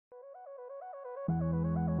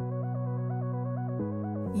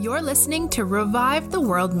You're listening to Revive the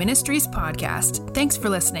World Ministries podcast. Thanks for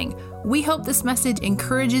listening. We hope this message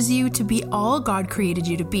encourages you to be all God created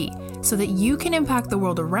you to be, so that you can impact the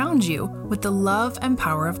world around you with the love and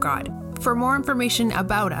power of God. For more information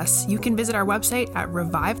about us, you can visit our website at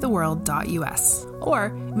revivetheworld.us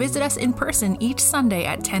or visit us in person each Sunday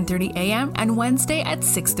at 10:30 a.m. and Wednesday at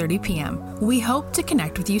 6:30 p.m. We hope to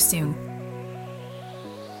connect with you soon.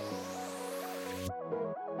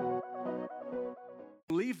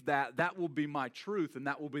 Believe that will be my truth, and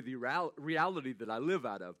that will be the reality that I live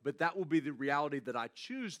out of. But that will be the reality that I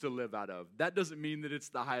choose to live out of. That doesn't mean that it's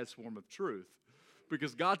the highest form of truth,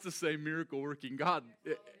 because God's the same miracle-working God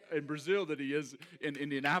in Brazil that He is in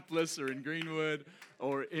Indianapolis or in Greenwood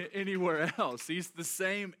or anywhere else. He's the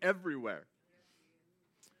same everywhere.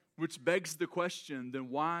 Which begs the question, then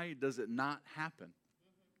why does it not happen?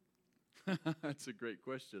 That's a great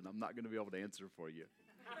question. I'm not going to be able to answer for you.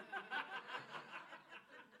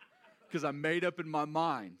 Because I made up in my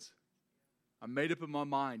mind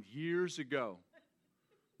years ago,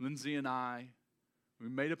 Lindsay and I, we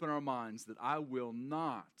made up in our minds that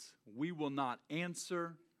we will not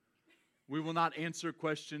answer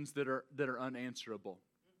questions that are unanswerable.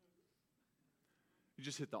 You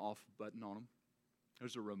just hit the off button on them.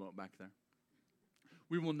 There's a remote back there.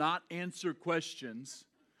 We will not answer questions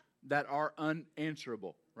that are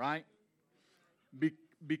unanswerable, right?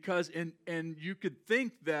 Because you could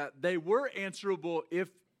think that they were answerable if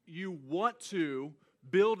you want to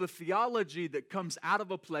build a theology that comes out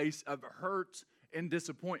of a place of hurt and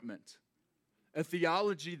disappointment. A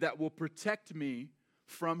theology that will protect me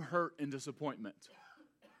from hurt and disappointment.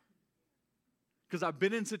 Because I've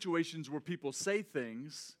been in situations where people say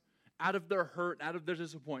things out of their hurt, out of their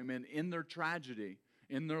disappointment, in their tragedy,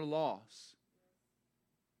 in their loss.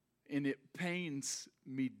 And it pains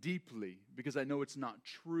me deeply because I know it's not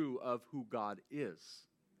true of who God is.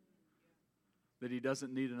 That He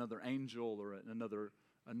doesn't need another angel or another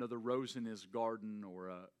rose in His garden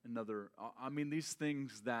or these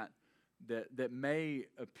things that may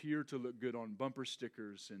appear to look good on bumper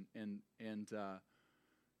stickers and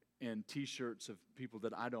T-shirts of people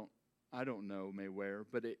that I don't know may wear,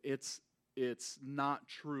 but it's not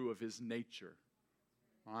true of His nature,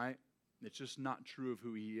 all right? It's just not true of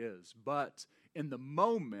who He is. But in the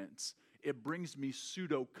moment, it brings me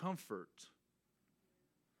pseudo-comfort.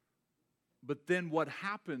 But then what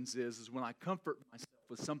happens is when I comfort myself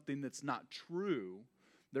with something that's not true,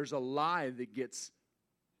 there's a lie that gets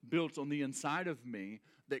built on the inside of me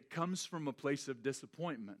that comes from a place of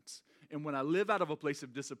disappointment. And when I live out of a place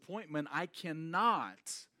of disappointment, I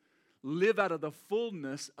cannot live out of the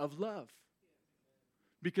fullness of love.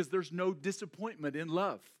 Because there's no disappointment in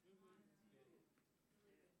love.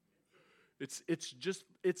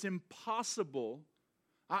 It's impossible.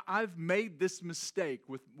 I've made this mistake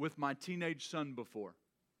with my teenage son before.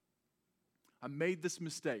 I made this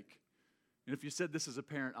mistake. And if you said this as a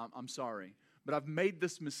parent, I'm sorry. But I've made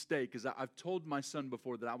this mistake because I've told my son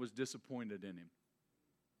before that I was disappointed in him.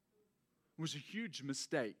 It was a huge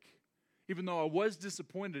mistake. Even though I was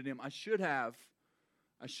disappointed in him, I should have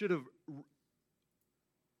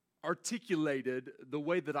articulated the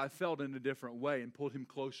way that I felt in a different way and pulled him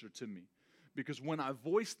closer to me. Because when I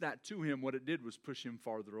voiced that to him, what it did was push him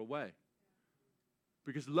farther away.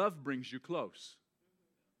 Because love brings you close.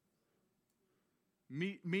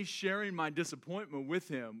 Me sharing my disappointment with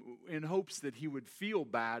him in hopes that he would feel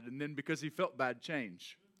bad, and then because he felt bad,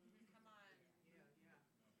 change.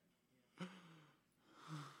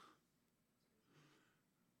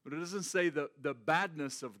 But it doesn't say the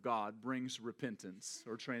badness of God brings repentance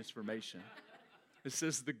or transformation. It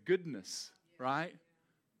says the goodness, right?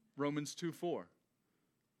 Romans 2:4.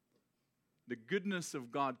 The goodness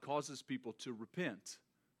of God causes people to repent.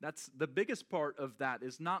 That's the biggest part of that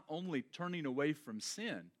is not only turning away from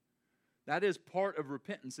sin. That is part of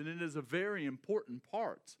repentance, and it is a very important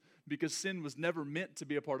part because sin was never meant to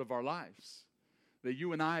be a part of our lives. That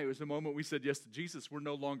you and I, it was the moment we said yes to Jesus, we're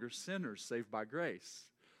no longer sinners saved by grace.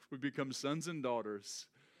 We become sons and daughters,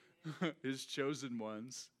 His chosen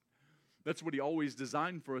ones. That's what He always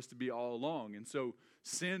designed for us to be all along. And so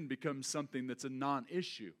sin becomes something that's a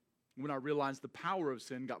non-issue. When I realized the power of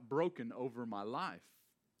sin got broken over my life.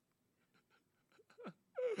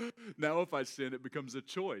 Now if I sin, it becomes a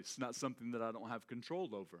choice, not something that I don't have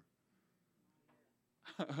control over.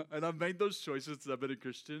 And I've made those choices since I've been a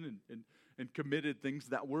Christian and committed things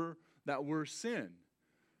that were sin.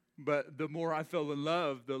 But the more I fell in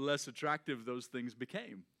love, the less attractive those things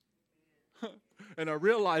became. And I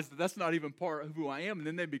realized that that's not even part of who I am, and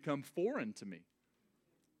then they become foreign to me.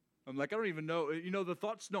 I'm like, I don't even know. The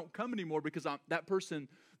thoughts don't come anymore because that person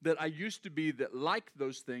that I used to be that liked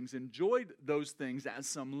those things, enjoyed those things at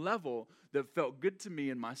some level that felt good to me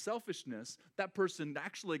in my selfishness, that person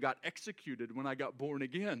actually got executed when I got born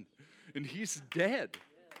again. And he's dead.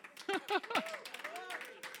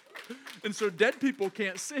 And so dead people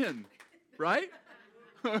can't sin, right?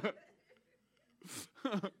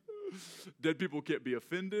 Dead people can't be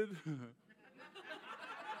offended.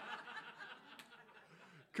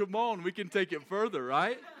 Come on, we can take it further,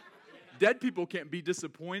 right? Dead people can't be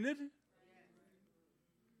disappointed.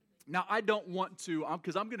 Now, I don't want to,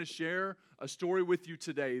 because I'm going to share a story with you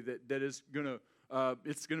today that is going to,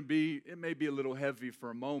 it may be a little heavy for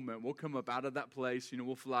a moment. We'll come up out of that place,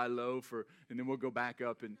 we'll fly low and then we'll go back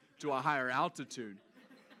up to a higher altitude.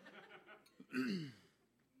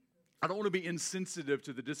 I don't want to be insensitive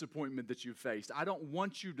to the disappointment that you faced. I don't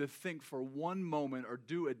want you to think for one moment or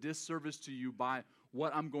do a disservice to you by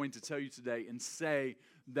what I'm going to tell you today and say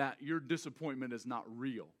that your disappointment is not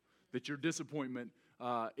real, that your disappointment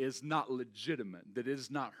is not legitimate, that it has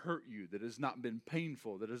not hurt you, that it has not been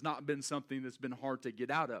painful, that it has not been something that's been hard to get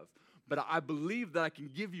out of. But I believe that I can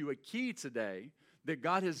give you a key today that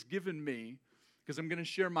God has given me, because I'm going to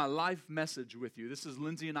share my life message with you. This is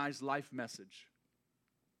Lindsay and I's life message.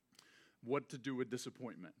 What to do with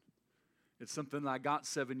disappointment. It's something that I got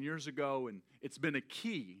 7 years ago, and it's been a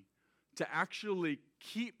key to actually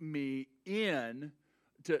keep me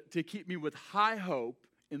to keep me with high hope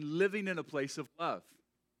in living in a place of love.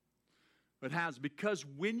 It has, because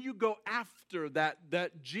when you go after that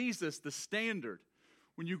Jesus, the standard,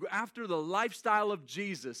 when you go after the lifestyle of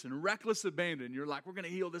Jesus and reckless abandon, you're like, we're going to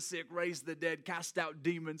heal the sick, raise the dead, cast out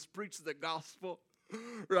demons, preach the gospel.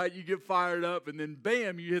 Right, you get fired up, and then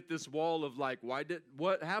bam, you hit this wall of like,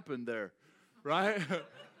 what happened there? Right?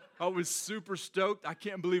 I was super stoked. I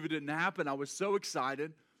can't believe it didn't happen. I was so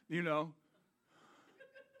excited,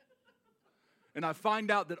 And I find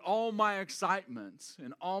out that all my excitement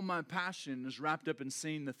and all my passion is wrapped up in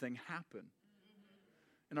seeing the thing happen.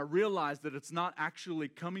 And I realize that it's not actually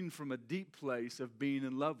coming from a deep place of being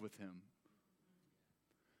in love with Him.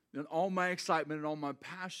 And all my excitement and all my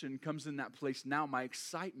passion comes in that place now. My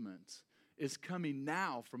excitement is coming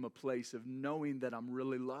now from a place of knowing that I'm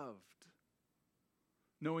really loved.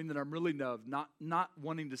 Knowing that I'm really loved, not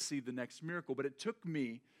wanting to see the next miracle. But it took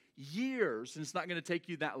me years, and it's not going to take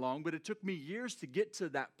you that long, but it took me years to get to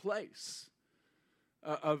that place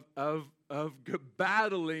of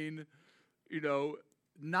battling,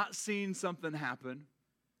 not seeing something happen,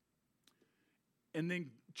 and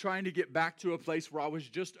then trying to get back to a place where I was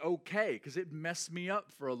just okay, because it messed me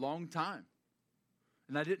up for a long time.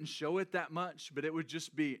 And I didn't show it that much, but it would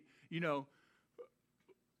just be,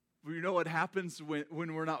 what happens when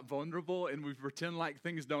we're not vulnerable and we pretend like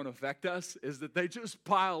things don't affect us is that they just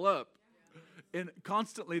pile up. And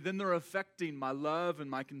constantly, then they're affecting my love and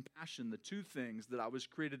my compassion, the two things that I was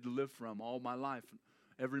created to live from all my life,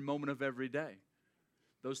 every moment of every day.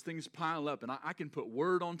 Those things pile up, and I can put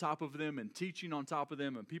word on top of them and teaching on top of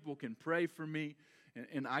them, and people can pray for me,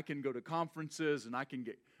 and I can go to conferences, and I can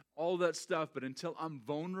get all that stuff. But until I'm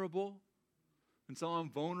vulnerable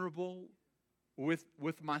with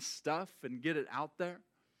my stuff and get it out there,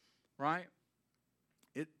 right?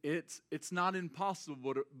 It's not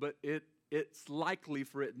impossible, but it's likely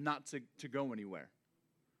for it not to go anywhere.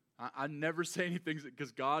 I never say anything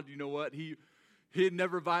because God, you know what? He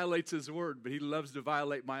never violates His word, but He loves to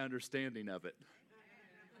violate my understanding of it.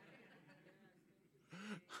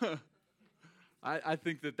 I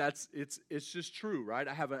think it's just true, right?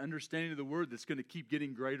 I have an understanding of the word that's going to keep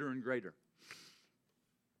getting greater and greater.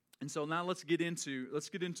 And so now let's get into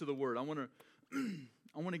the word. I want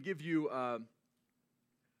to give you a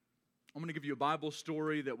Bible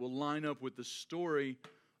story that will line up with the story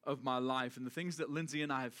of my life and the things that Lindsay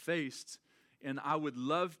and I have faced. And I would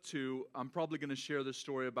love to. I'm probably going to share this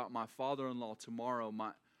story about my father-in-law tomorrow.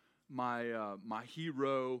 My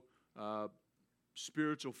hero,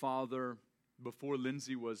 spiritual father before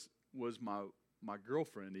Lindsay was my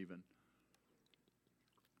girlfriend even.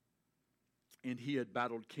 And he had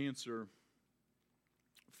battled cancer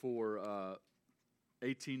for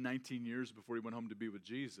 18, 19 years before he went home to be with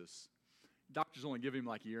Jesus. Doctors only give him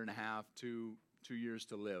like a year and a half, 2 years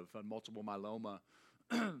to live. Multiple myeloma.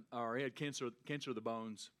 Or he had cancer of the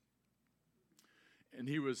bones. And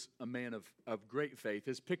he was a man of great faith.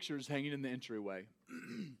 His picture is hanging in the entryway.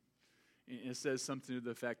 And it says something to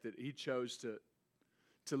the effect that he chose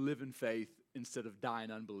to live in faith instead of die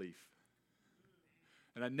in unbelief.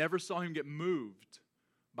 And I never saw him get moved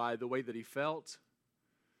by the way that he felt,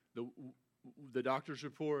 the doctor's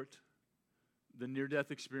report, the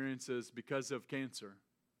near-death experiences because of cancer.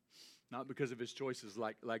 not because of his choices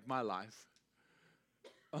like my life.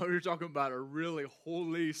 Oh, you're talking about a really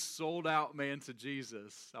holy, sold-out man to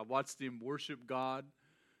Jesus. I watched him worship God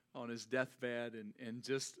on his deathbed, and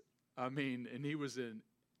he was in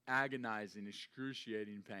agonizing,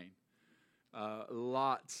 excruciating pain.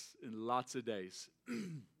 Lots and lots of days.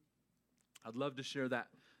 I'd love to share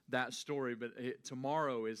that story, but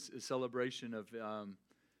tomorrow is a celebration of,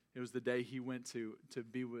 it was the day he went to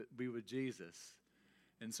be with Jesus.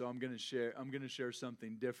 And so I'm going to share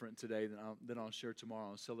something different today than I'll share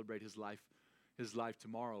tomorrow. I'll celebrate his life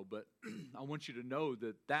tomorrow. But I want you to know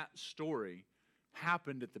that story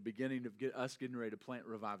happened at the beginning of us getting ready to plant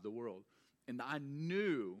Revive the World. And I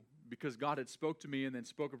knew, because God had spoke to me and then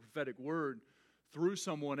spoke a prophetic word through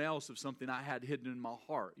someone else of something I had hidden in my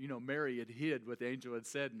heart. You know, Mary had hid what the angel had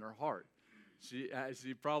said in her heart. There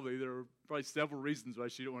were probably several reasons why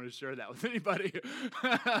she didn't want to share that with anybody.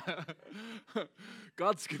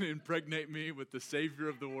 God's going to impregnate me with the Savior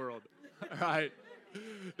of the world. All right.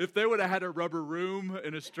 If they would have had a rubber room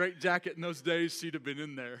and a straitjacket in those days, she'd have been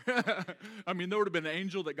in there. I mean, there would have been an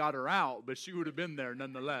angel that got her out, but she would have been there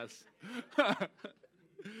nonetheless.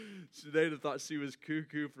 They'd have thought she was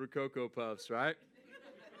cuckoo for Cocoa Puffs, right?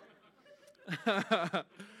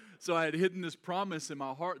 So I had hidden this promise in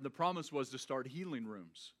my heart, and the promise was to start healing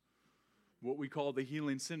rooms, what we call the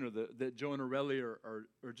healing center, that Joe and Aurelie are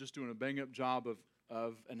just doing a bang-up job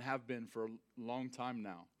of and have been for a long time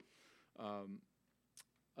now,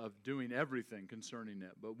 of doing everything concerning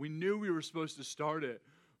it. But we knew we were supposed to start it,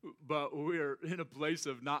 but we're in a place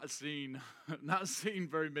of not seeing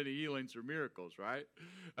very many healings or miracles, right?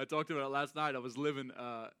 I talked about it last night. I was living,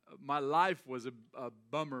 my life was a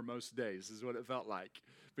bummer most days, is what it felt like,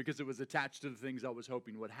 because it was attached to the things I was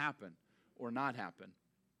hoping would happen or not happen.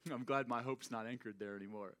 I'm glad my hope's not anchored there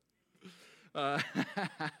anymore.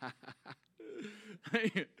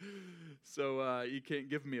 So you can't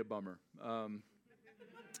give me a bummer.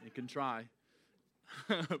 You can try.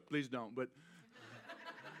 Please don't, but...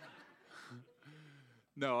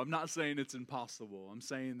 No, I'm not saying it's impossible. I'm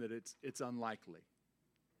saying that it's unlikely.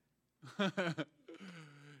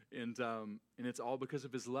 And it's all because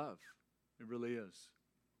of his love. It really is.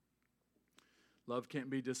 Love can't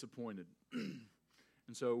be disappointed.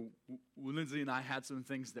 And so Lindsay and I had some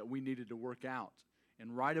things that we needed to work out.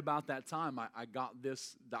 And right about that time, I got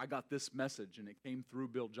this message, and it came through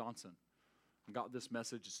Bill Johnson. I got this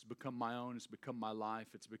message. It's become my own. It's become my life.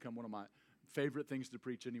 It's become one of my favorite things to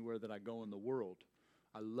preach anywhere that I go in the world.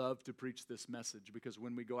 I love to preach this message because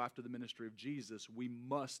when we go after the ministry of Jesus, we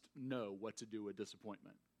must know what to do with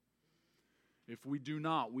disappointment. If we do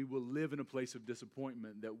not, we will live in a place of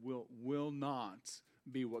disappointment that will not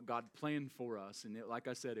be what God planned for us. And like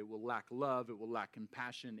I said, it will lack love, it will lack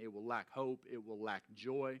compassion, it will lack hope, it will lack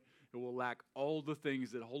joy, it will lack all the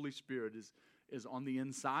things that Holy Spirit is on the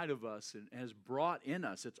inside of us and has brought in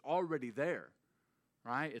us. It's already there,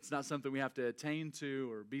 right? It's not something we have to attain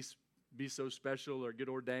to or be so special or get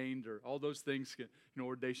ordained or all those things.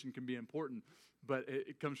 Ordination can be important, but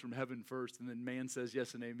it comes from heaven first, and then man says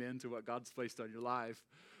yes and amen to what God's placed on your life.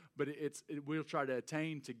 But we'll try to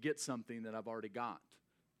attain to get something that I've already got.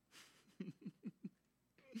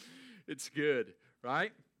 It's good,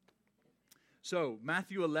 right? So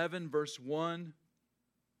Matthew 11, verse 1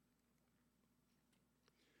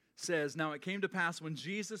 says, "Now it came to pass when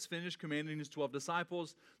Jesus finished commanding his 12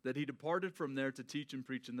 disciples that he departed from there to teach and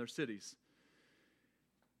preach in their cities.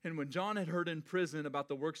 And when John had heard in prison about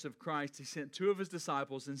the works of Christ, he sent 2 of his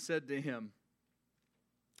disciples and said to him,"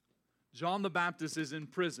 John the Baptist is in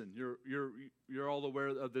prison. You're all aware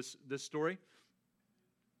of this story.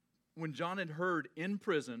 When John had heard in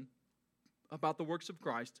prison about the works of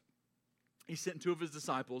Christ, he sent 2 of his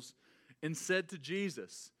disciples and said to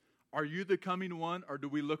Jesus, "Are you the coming one, or do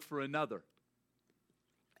we look for another?"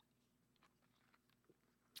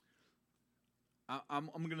 I'm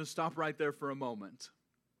going to stop right there for a moment.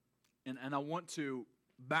 And I want to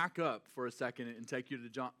back up for a second and take you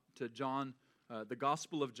to John, the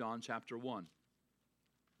Gospel of John, chapter 1.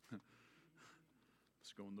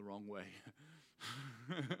 It's going the wrong way.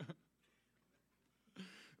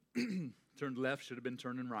 Turned left, should have been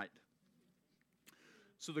turning right.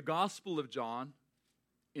 So the Gospel of John,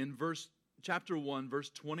 in chapter 1, verse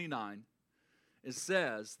 29, it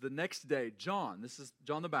says, the next day, John, this is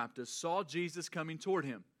John the Baptist, saw Jesus coming toward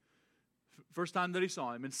him. First time that he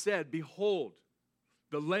saw him, and said, "Behold,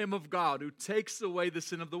 the Lamb of God who takes away the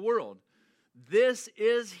sin of the world. This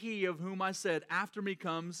is he of whom I said, after me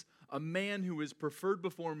comes a man who is preferred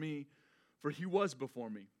before me, for he was before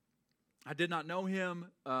me. I did not know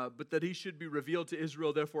him, but that he should be revealed to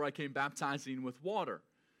Israel. Therefore I came baptizing with water."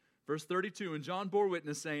 Verse 32, and John bore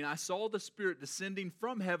witness, saying, I saw the Spirit descending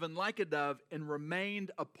from heaven like a dove and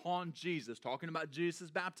remained upon Jesus. Talking about Jesus'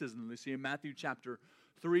 baptism. We see in Matthew chapter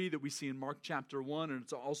 3, that we see in Mark chapter 1, and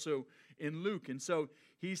it's also in Luke. And so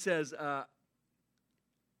he says, I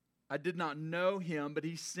did not know him, but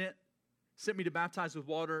he sent me to baptize with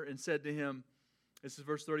water and said to him, this is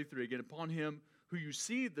verse 33 again, upon him who you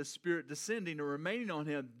see the Spirit descending and remaining on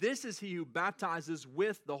him, this is he who baptizes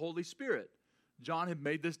with the Holy Spirit. John had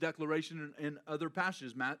made this declaration in other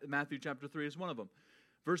passages. Matthew chapter 3 is one of them.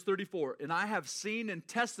 Verse 34, and I have seen and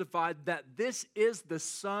testified that this is the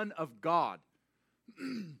Son of God.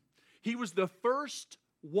 He was the first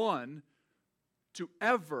one to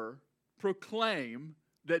ever proclaim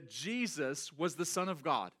that Jesus was the Son of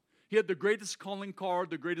God. He had the greatest calling card,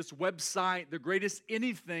 the greatest website, the greatest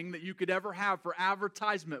anything that you could ever have for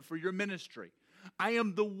advertisement for your ministry. I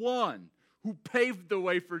am the one who paved the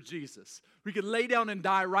way for Jesus. We could lay down and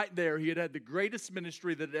die right there. He had the greatest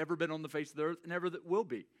ministry that had ever been on the face of the earth and ever that will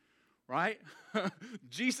be, right?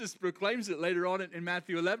 Jesus proclaims it later on in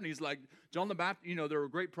Matthew 11. He's like, John the Baptist, there were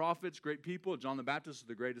great prophets, great people. John the Baptist is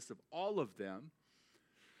the greatest of all of them.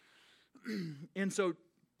 And so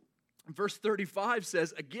verse 35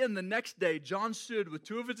 says, again, the next day, John stood with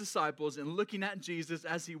two of his disciples, and looking at Jesus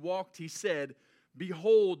as he walked, he said,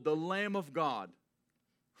 behold, the Lamb of God.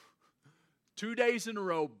 2 days in a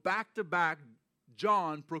row, back to back,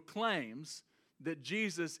 John proclaims that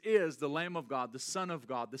Jesus is the Lamb of God, the Son of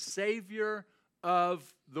God, the Savior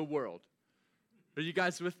of the world. Are you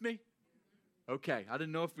guys with me? Okay, I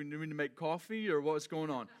didn't know if we knew to make coffee or what's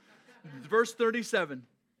going on. Verse 37,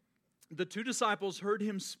 the two disciples heard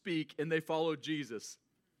him speak and they followed Jesus.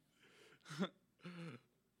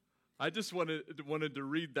 I just wanted to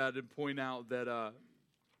read that and point out that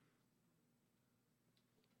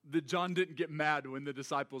John didn't get mad when the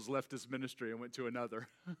disciples left his ministry and went to another.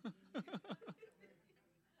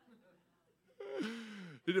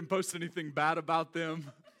 He didn't post anything bad about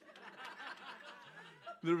them.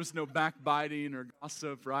 There was no backbiting or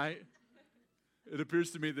gossip, right? It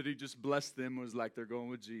appears to me that he just blessed them, was like they're going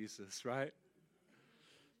with Jesus, right?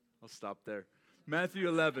 I'll stop there. Matthew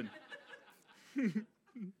 11.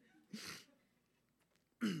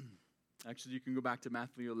 Actually, you can go back to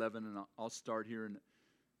Matthew 11, and I'll start here in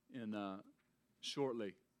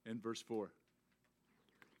shortly in verse 4.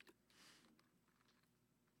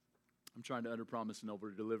 I'm trying to underpromise and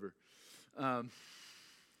overdeliver.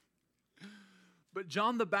 But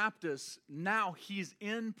John the Baptist, now he's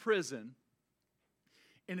in prison,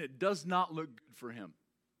 and it does not look good for him.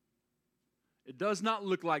 It does not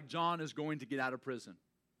look like John is going to get out of prison.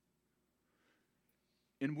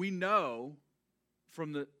 And we know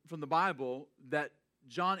from the Bible that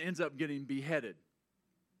John ends up getting beheaded.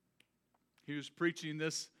 He was preaching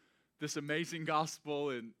this amazing gospel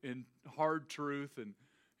and hard truth, and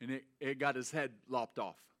it got his head lopped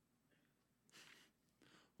off.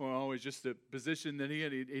 Well, it's just a position that he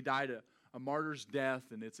had. He died a martyr's death,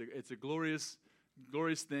 and it's a glorious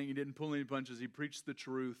thing. He didn't pull any punches. He preached the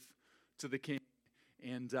truth to the king,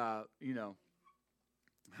 and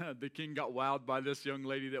the king got wowed by this young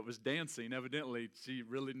lady that was dancing. Evidently, she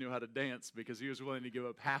really knew how to dance because he was willing to give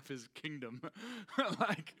up half his kingdom.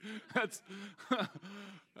 Like, that's,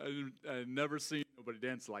 I've never seen nobody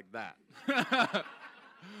dance like that.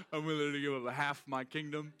 I'm willing to give up half my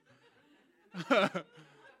kingdom.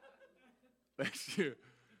 Thanks you.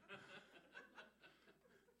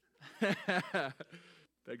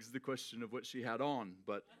 Begs the question of what she had on,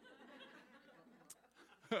 but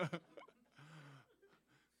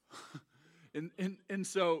and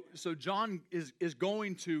so John is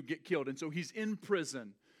going to get killed, and so he's in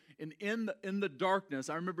prison, and in the darkness.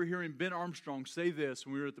 I remember hearing Ben Armstrong say this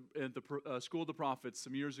when we were at the School of the Prophets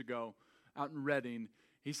some years ago out in Redding.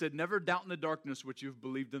 He said, "Never doubt in the darkness what you've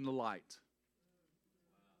believed in the light."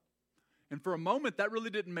 And for a moment, that really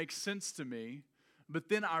didn't make sense to me. But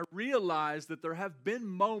then I realized that there have been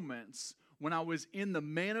moments when I was in the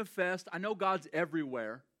manifest. I know God's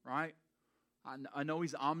everywhere, right? I know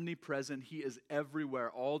He's omnipresent. He is everywhere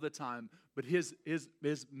all the time. But His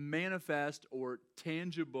manifest or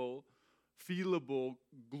tangible, feelable,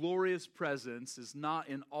 glorious presence is not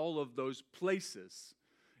in all of those places.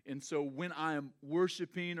 And so when I am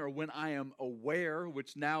worshiping or when I am aware,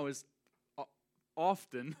 which now is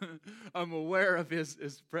often, I'm aware of His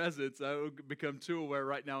presence. I will become too aware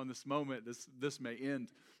right now in this moment. This may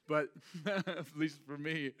end, but at least for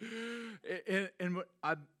me. And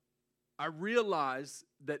I realize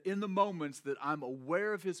that in the moments that I'm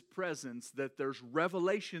aware of His presence, that there's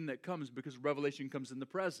revelation that comes because revelation comes in the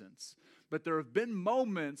presence. But there have been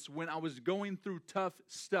moments when I was going through tough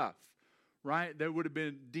stuff, right? There would have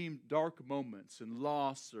been deemed dark moments and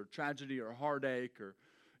loss or tragedy or heartache or,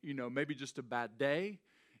 maybe just a bad day.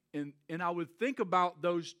 And I would think about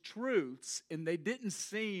those truths, and they didn't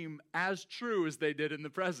seem as true as they did in the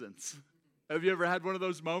presence. Have you ever had one of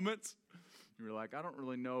those moments? You were like, I don't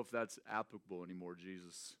really know if that's applicable anymore,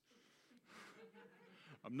 Jesus.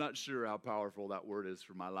 I'm not sure how powerful that word is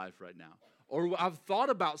for my life right now. Or I've thought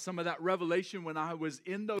about some of that revelation when I was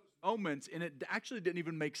in those moments, and it actually didn't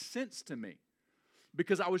even make sense to me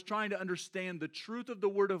because I was trying to understand the truth of the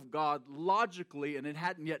Word of God logically, and it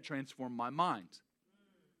hadn't yet transformed my mind.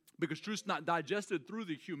 Because truth's not digested through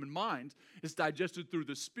the human mind. It's digested through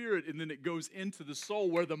the Spirit, and then it goes into the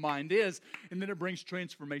soul where the mind is, and then it brings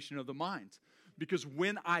transformation of the mind. Because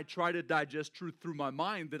when I try to digest truth through my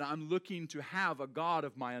mind, then I'm looking to have a God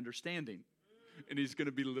of my understanding, and He's going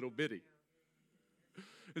to be little bitty.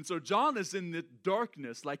 And so John is in the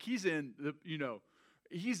darkness, like he's in the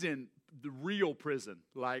real prison,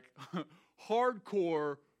 like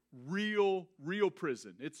hardcore, real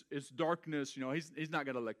prison. It's darkness. He's not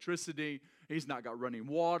got electricity. He's not got running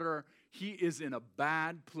water. He is in a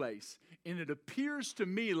bad place. And it appears to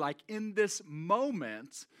me like in this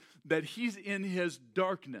moment that he's in his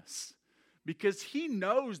darkness because he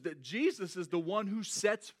knows that Jesus is the one who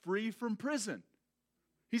sets free from prison.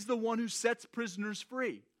 He's the one who sets prisoners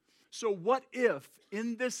free. So what if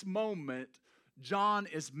in this moment John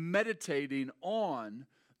is meditating on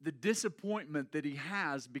the disappointment that he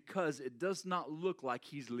has because it does not look like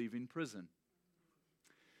he's leaving prison?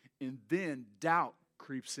 And then doubt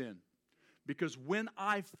creeps in. Because when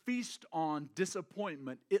I feast on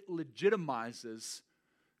disappointment, it legitimizes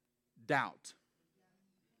doubt.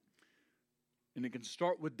 And it can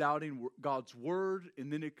start with doubting God's word,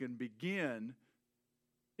 and then it can begin,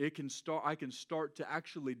 I can start to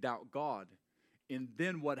actually doubt God. And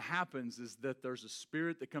then what happens is that there's a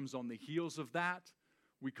spirit that comes on the heels of that.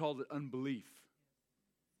 We call it unbelief.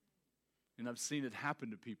 And I've seen it happen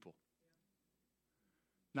to people.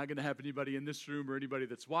 Not going to happen to anybody in this room or anybody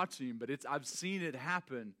that's watching, but I've seen it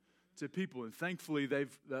happen to people. And thankfully,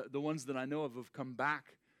 the ones that I know of have come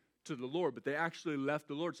back to the Lord, but they actually left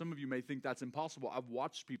the Lord. Some of you may think that's impossible. I've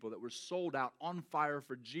watched people that were sold out on fire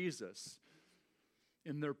for Jesus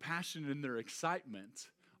in their passion and their excitement,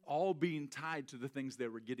 all being tied to the things they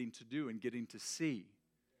were getting to do and getting to see.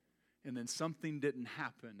 And then something didn't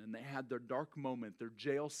happen, and they had their dark moment, their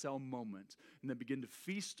jail cell moment, and they began to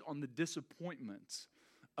feast on the disappointments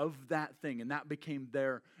of that thing, and that became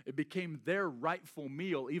their rightful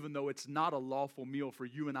meal, even though it's not a lawful meal for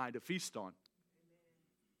you and I to feast on.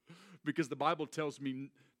 Because the Bible tells me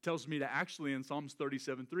to actually in Psalms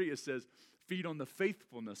 37:3 it says, feed on the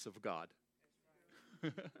faithfulness of God.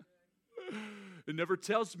 It never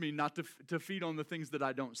tells me not to feed on the things that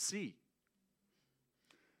I don't see.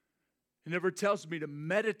 It never tells me to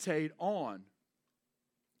meditate on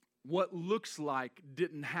what looks like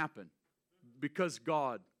didn't happen because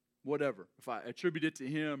God, whatever. If I attribute it to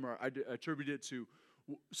Him or I attribute it to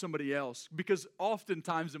somebody else. Because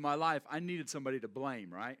oftentimes in my life, I needed somebody to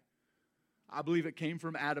blame, right? I believe it came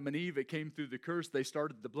from Adam and Eve. It came through the curse. They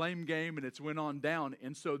started the blame game, and it's went on down.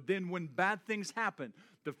 And so then when bad things happen,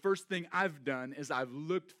 the first thing I've done is I've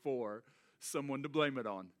looked for someone to blame it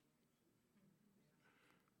on.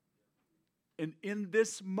 And in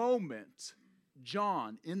this moment,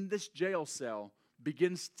 John, in this jail cell,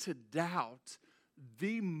 begins to doubt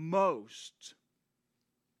the most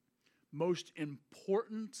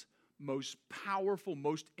important, most powerful,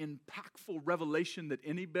 most impactful revelation that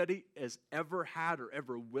anybody has ever had or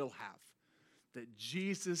ever will have. That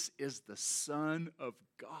Jesus is the Son of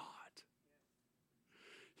God.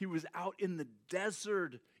 He was out in the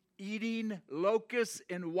desert eating locusts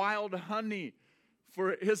and wild honey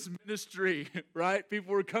for his ministry, right?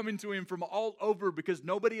 People were coming to him from all over because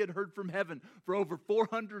nobody had heard from heaven for over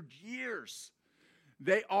 400 years.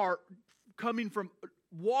 They are coming from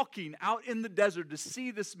walking out in the desert to see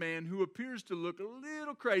this man who appears to look a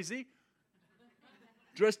little crazy,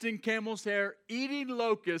 dressed in camel's hair, eating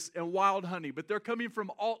locusts and wild honey. But they're coming from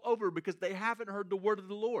all over because they haven't heard the word of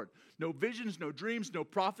the Lord. No visions, no dreams, no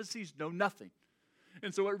prophecies, no nothing.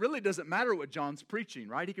 And so it really doesn't matter what John's preaching,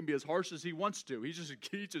 right? He can be as harsh as he wants to. He's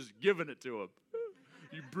just giving it to them.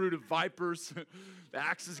 You brood of vipers. The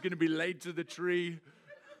axe is going to be laid to the tree.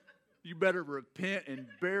 You better repent and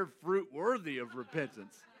bear fruit worthy of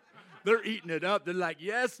repentance. They're eating it up. They're like,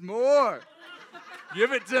 yes, more.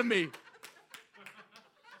 Give it to me.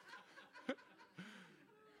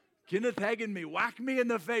 Kenneth Hagin me. Whack me in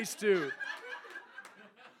the face, too.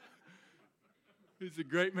 He's a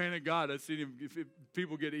great man of God. I've seen him.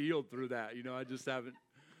 People get healed through that. I just haven't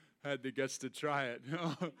I had the guts to try it.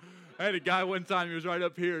 I had a guy one time, he was right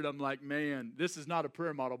up here, and I'm like, man, this is not a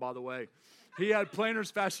prayer model, by the way. He had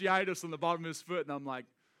plantar fasciitis on the bottom of his foot, and I'm like,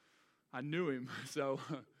 I knew him. So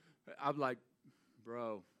I'm like,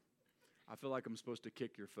 bro, I feel like I'm supposed to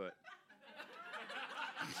kick your foot.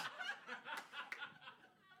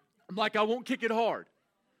 I'm like, I won't kick it hard,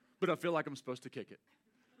 but I feel like I'm supposed to kick it.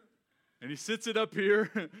 And he sits it up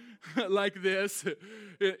here like this.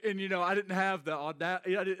 And, I didn't have the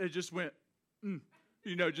audacity. It just went,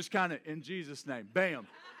 just kind of in Jesus' name. Bam.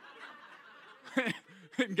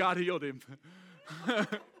 And God healed him.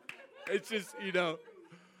 It's just,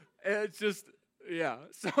 yeah.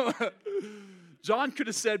 So John could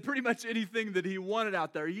have said pretty much anything that he wanted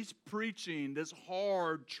out there. He's preaching this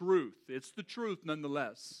hard truth. It's the truth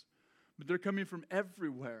nonetheless. But they're coming from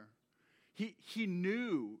everywhere. He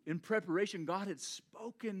knew in preparation God had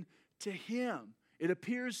spoken to him. It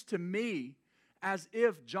appears to me as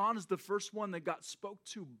if John is the first one that got spoke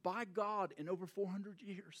to by God in over 400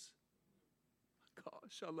 years.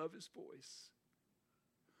 Gosh, I love his voice.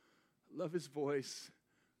 I love his voice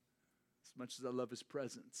as much as I love his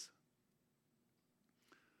presence.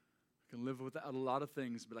 I can live without a lot of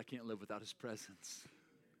things, but I can't live without his presence.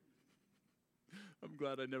 I'm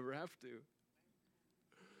glad I never have to.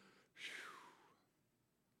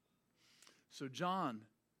 So John,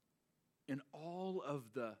 in all of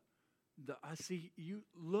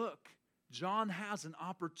John has an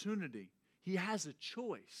opportunity. He has a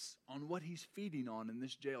choice on what he's feeding on in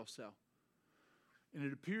this jail cell. And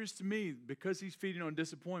it appears to me, because he's feeding on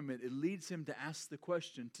disappointment, it leads him to ask the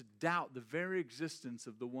question, to doubt the very existence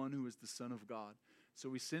of the one who is the Son of God.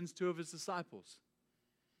 So he sends two of his disciples.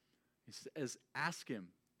 He says, ask him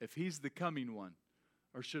if he's the coming one,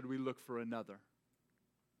 or should we look for another?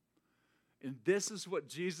 And this is what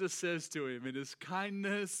Jesus says to him in his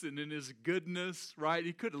kindness and in his goodness, right?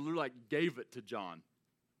 He could have gave it to John.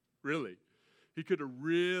 Really. He could have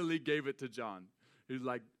really gave it to John. He's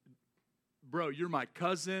like, bro, you're my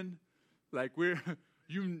cousin. Like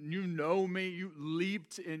you know me. You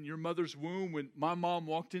leaped in your mother's womb. When my mom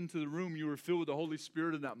walked into the room, you were filled with the Holy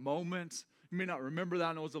Spirit in that moment. You may not remember that.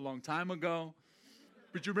 I know it was a long time ago.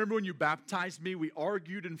 But you remember when you baptized me? We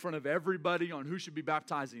argued in front of everybody on who should be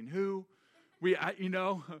baptizing who. We,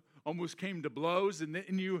 almost came to blows, and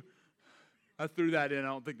then I threw that in. I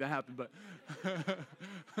don't think that happened, but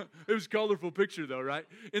it was a colorful picture, though, right?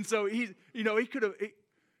 And so he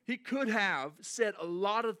could have said a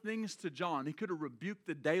lot of things to John. He could have rebuked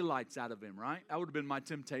the daylights out of him, right? That would have been my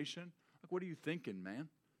temptation. Like, what are you thinking, man?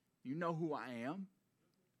 You know who I am.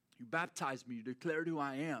 You baptized me. You declared who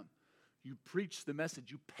I am. You preached the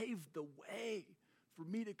message. You paved the way for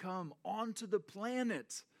me to come onto the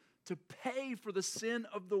planet, to pay for the sin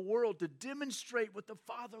of the world, to demonstrate what the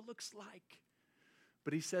Father looks like.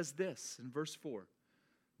 But he says this in verse 4.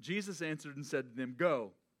 Jesus answered and said to them,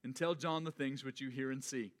 go and tell John the things which you hear and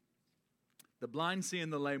see. The blind see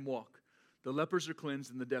and the lame walk. The lepers are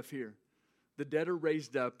cleansed and the deaf hear. The dead are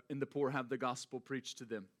raised up and the poor have the gospel preached to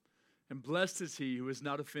them. And blessed is he who is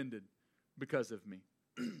not offended because of me.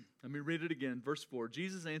 Let me read it again. Verse 4.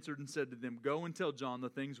 Jesus answered and said to them, go and tell John the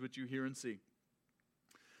things which you hear and see.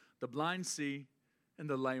 The blind see and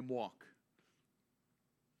the lame walk.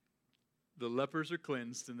 The lepers are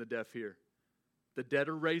cleansed and the deaf hear. The dead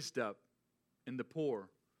are raised up and the poor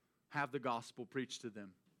have the gospel preached to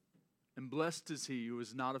them. And blessed is he who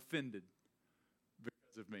is not offended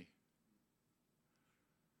because of me.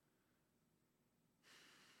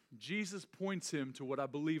 Jesus points him to what I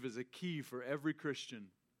believe is a key for every Christian.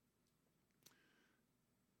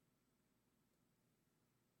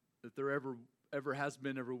 That there ever has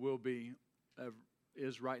been, ever will be,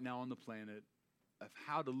 is right now on the planet, of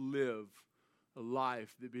how to live a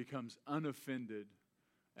life that becomes unoffended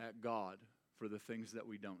at God for the things that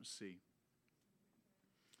we don't see.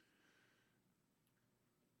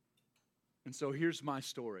 And so here's my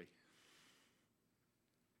story.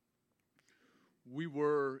 We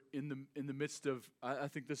were in the midst of, I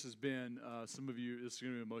think this has been, some of you, this is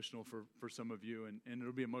going to be emotional for some of you, and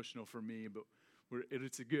it'll be emotional for me, but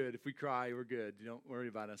it's good. If we cry, we're good. You don't worry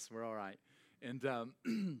about us. We're all right. And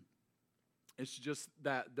it's just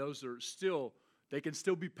that those are still, they can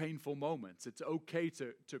still be painful moments. It's okay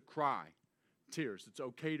to cry tears. It's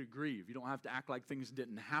okay to grieve. You don't have to act like things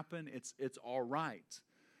didn't happen. It's all right.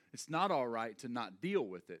 It's not all right to not deal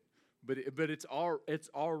with it. But it's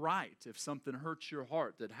all right if something hurts your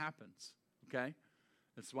heart that happens, okay?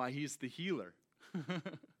 That's why he's the healer,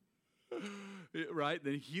 right?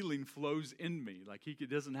 The healing flows in me. Like he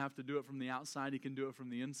doesn't have to do it from the outside. He can do it from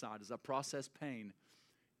the inside as I process pain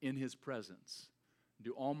in his presence.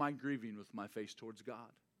 Do all my grieving with my face towards God.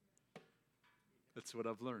 That's what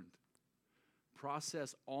I've learned.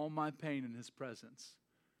 Process all my pain in His presence.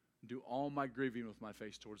 Do all my grieving with my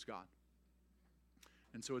face towards God.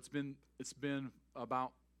 And so it's been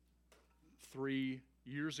about 3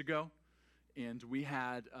 years ago, and we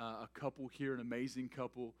had a couple here, an amazing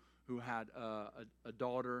couple who had a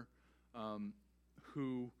daughter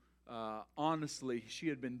who honestly, she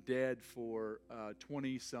had been dead for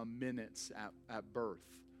 20-some minutes at birth.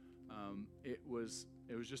 It was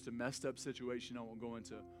just a messed up situation. I won't go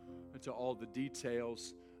into all the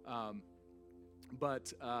details,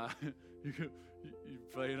 but you're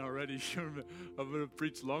playing already. I'm going to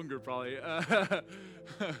preach longer probably.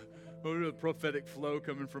 Over the prophetic flow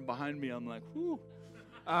coming from behind me, I'm like, whoo.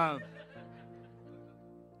 But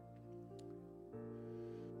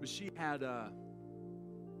she had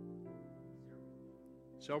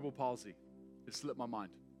cerebral palsy. It slipped my mind.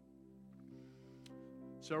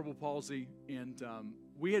 Cerebral palsy, and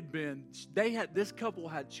this couple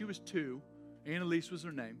had, she was 2, Annalise was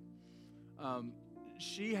her name.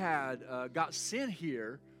 She had got sent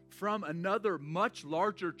here from another much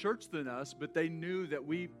larger church than us, but they knew that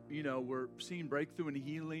we, were seeing breakthrough and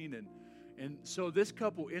healing, and so this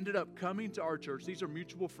couple ended up coming to our church. These are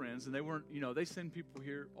mutual friends, and they weren't, they send people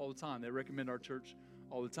here all the time. They recommend our church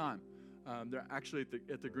all the time. They're actually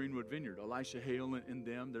at the Greenwood Vineyard. Elisha Hale and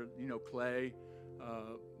them. They're, Clay,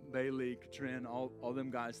 Bailey, Katrin, all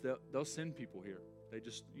them guys. They'll send people here. They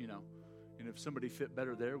just, and if somebody fit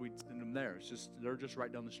better there, we'd send them there. They're just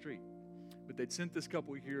right down the street. But they'd sent this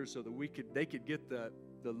couple here so that they could get the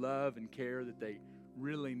love and care that they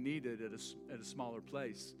really needed at a smaller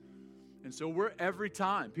place. And so every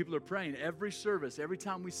time people are praying, every service, every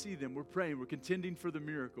time we see them, we're praying. We're contending for the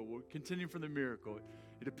miracle. We're contending for the miracle.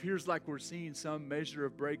 It appears like we're seeing some measure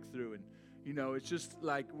of breakthrough, and it's just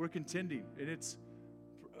like we're contending. And it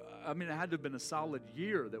had to have been a solid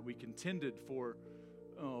year that we contended for.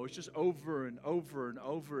 It's just over and over and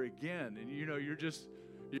over again. And you're just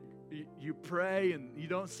you pray and you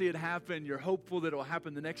don't see it happen. You're hopeful that it'll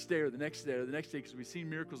happen the next day or the next day or the next day, because we've seen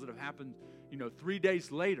miracles that have happened 3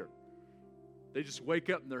 days later. They just wake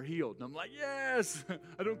up and they're healed. And I'm like, yes!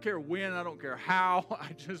 I don't care when, I don't care how.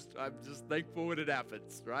 I'm just thankful when it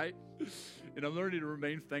happens, right? And I'm learning to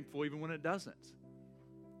remain thankful even when it doesn't.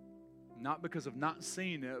 Not because of not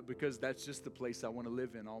seeing it, because that's just the place I want to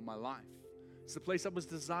live in all my life. It's the place I was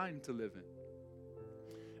designed to live in.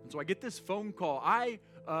 And so I get this phone call. I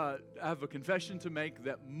have a confession to make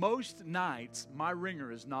that most nights my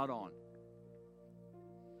ringer is not on.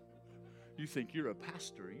 You think you're a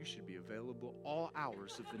pastor, you should be available all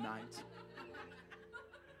hours of the night.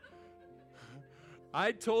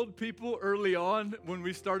 I told people early on when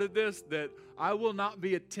we started this that I will not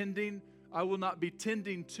be tending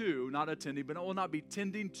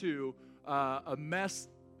to a mess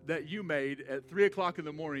that you made at 3 o'clock in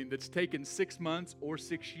the morning that's taken 6 months or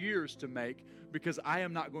 6 years to make, because I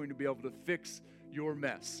am not going to be able to fix your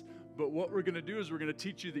mess. But what we're going to do is we're going to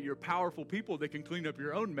teach you that you're powerful people that can clean up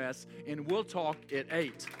your own mess, and we'll talk at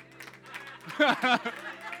 8.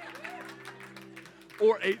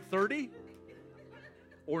 Or 8:30,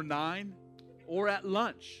 or 9, or at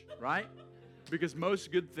lunch, right? Because most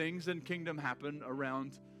good things in Kingdom happen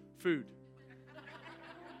around food.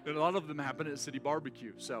 And a lot of them happen at City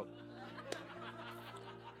Barbecue, so.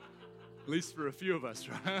 At least for a few of us,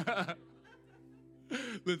 right?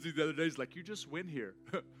 Lindsay the other day is like, you just went here.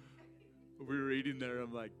 We were eating there.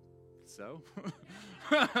 I'm like, so?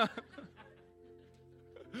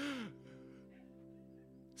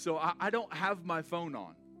 So I don't have my phone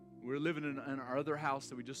on. We're living in our other house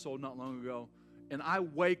that we just sold not long ago. And I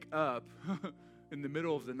wake up in the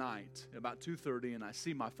middle of the night, about 2:30, and I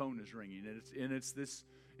see my phone is ringing. And it's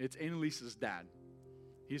Annalise's dad.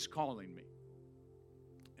 He's calling me.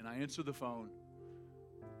 And I answer the phone,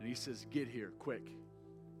 and he says, get here, quick.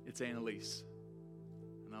 It's Annalise.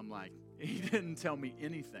 And I'm like, he didn't tell me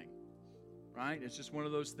anything, right? It's just one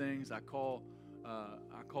of those things. I called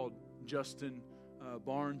Justin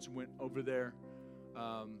Barnes, went over there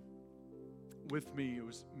with me. It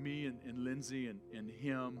was me and Lindsay and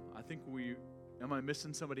him. I think am I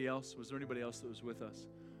missing somebody else? Was there anybody else that was with us?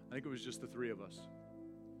 I think it was just the three of us.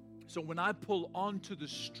 So when I pull onto the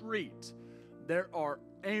street, there are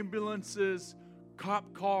ambulances,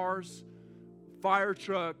 cop cars, fire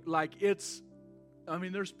truck, it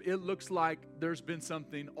looks like there's been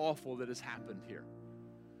something awful that has happened here.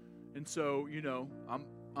 And so,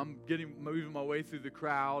 I'm moving my way through the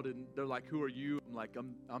crowd, and they're like, who are you? I'm like,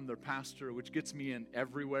 I'm their pastor, which gets me in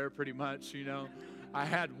everywhere pretty much, I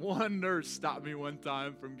had one nurse stop me one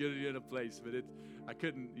time from getting in a place, but I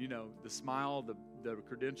couldn't, the smile, the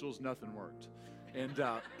credentials, nothing worked. And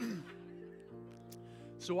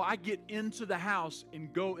So I get into the house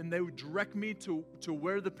and go, and they would direct me to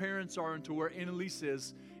where the parents are and to where Annalise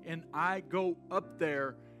is. And I go up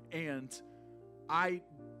there, and I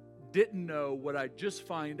didn't know what I just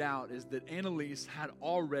find out is that Annalise had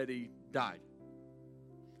already died.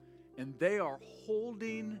 And they are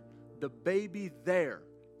holding the baby there.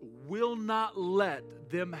 Will not let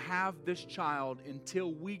them have this child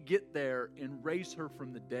until we get there and raise her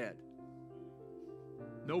from the dead.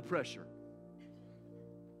 No pressure.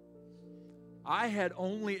 I had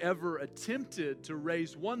only ever attempted to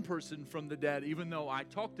raise one person from the dead, even though I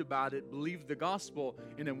talked about it, believed the gospel,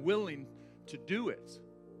 and am willing to do it.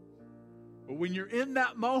 But when you're in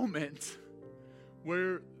that moment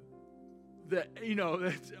where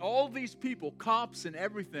all these people, cops and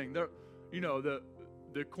everything, they're,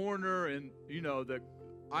 the coroner and, the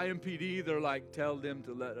IMPD, they're like, tell them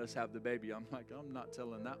to let us have the baby. I'm like, I'm not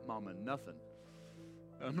telling that mama nothing.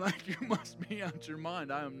 I'm like, you must be out your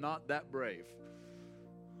mind. I am not that brave.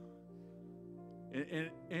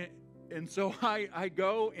 And so I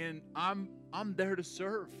go, and I'm there to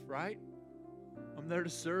serve, right? I'm there to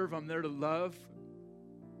serve. I'm there to love.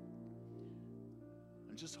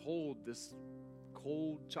 And just hold this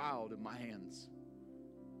cold child in my hands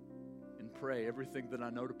and pray everything that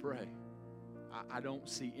I know to pray. I don't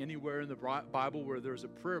see anywhere in the Bible where there's a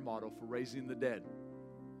prayer model for raising the dead,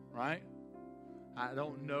 right? I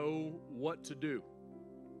don't know what to do.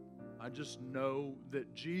 I just know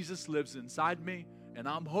that Jesus lives inside me, and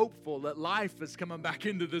I'm hopeful that life is coming back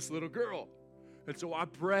into this little girl. And so I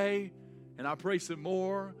pray, and I pray some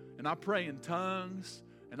more, and I pray in tongues,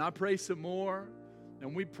 and I pray some more,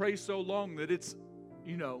 and we pray so long that it's,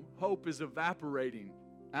 hope is evaporating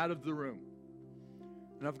out of the room.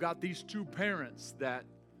 And I've got these two parents that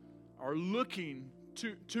are looking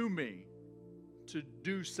to me to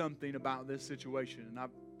do something about this situation, and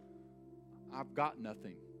I've got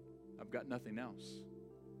nothing. I've got nothing else.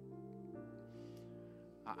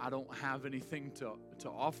 I don't have anything to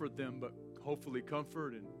offer them, but hopefully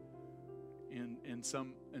comfort and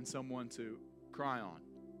someone to cry on.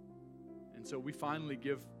 And so we finally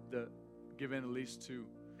give Annalise to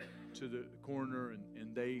the coroner,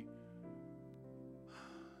 and they,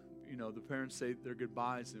 the parents say their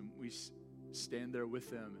goodbyes, and we stand there with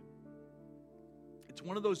them. It's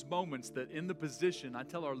one of those moments that in the position, I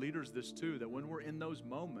tell our leaders this too, that when we're in those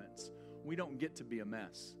moments, we don't get to be a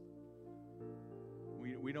mess.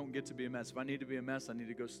 We don't get to be a mess. If I need to be a mess, I need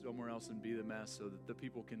to go somewhere else and be the mess so that the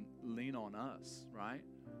people can lean on us, right?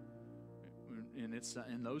 And that's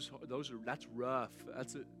rough.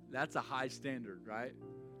 That's a high standard, right?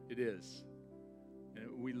 It is.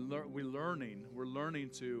 And we're learning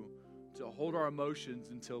to hold our emotions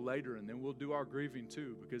until later, and then we'll do our grieving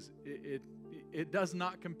too, because it does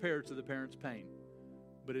not compare to the parent's pain,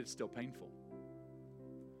 but it's still painful.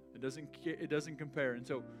 It doesn't compare. And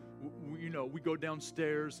so we go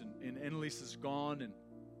downstairs, and Annalise is gone,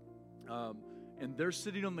 and they're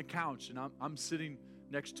sitting on the couch, and I'm sitting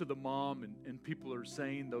next to the mom, and people are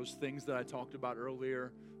saying those things that I talked about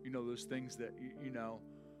earlier. Those things that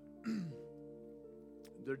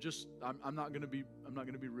they're just. I'm not going to be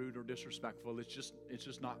rude or disrespectful. It's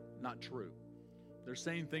just not true. They're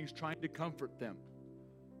saying things trying to comfort them.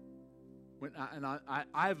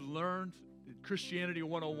 I've learned Christianity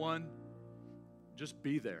 101. Just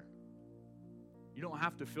be there. You don't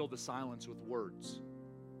have to fill the silence with words.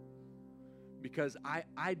 Because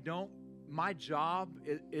I don't. My job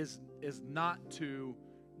is not to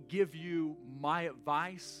give you my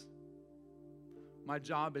advice. My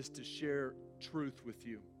job is to share truth with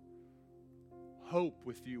you, hope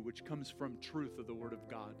with you, which comes from truth of the Word of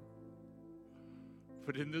God.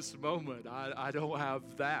 But in this moment, I don't have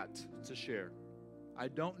that to share. I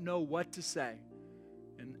don't know what to say.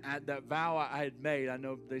 And at that vow I had made, I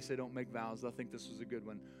know they say don't make vows. I think this was a good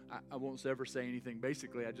one. I won't ever say anything.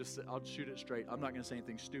 Basically, I'll shoot it straight. I'm not going to say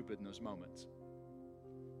anything stupid in those moments.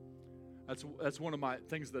 That's one of my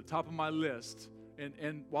things at the top of my list.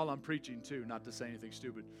 And while I'm preaching too, not to say anything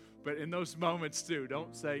stupid. But in those moments too,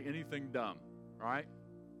 don't say anything dumb, right?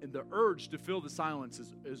 And the urge to fill the silence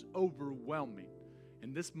is overwhelming.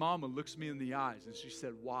 And this mama looks me in the eyes and she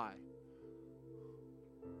said, why?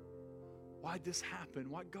 Why'd this happen?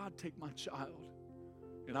 Why'd God take my child?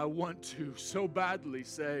 And I want to so badly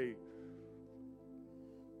say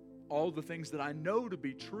all the things that I know to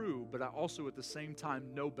be true, but I also at the same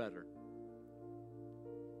time know better.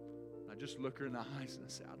 I just look her in the eyes and I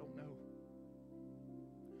say, I don't know.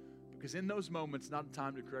 Because in those moments, not a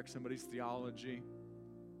time to correct somebody's theology.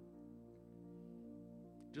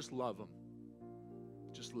 Just love them.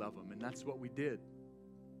 Just love them. And that's what we did.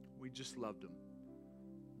 We just loved them.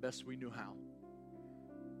 Best we knew how.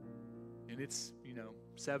 And it's,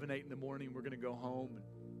 7, 8 in the morning. We're going to go home.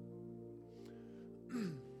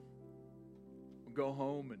 And we'll go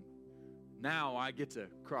home, and now I get to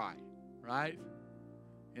cry, right?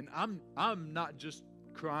 And I'm not just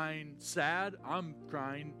crying sad. I'm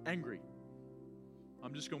crying angry.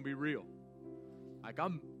 I'm just going to be real. Like,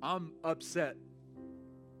 I'm upset.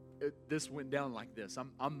 This went down like this.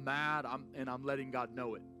 I'm mad. I'm letting God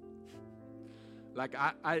know it. Like,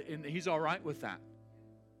 and He's all right with that.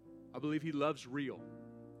 I believe He loves real.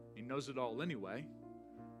 He knows it all anyway.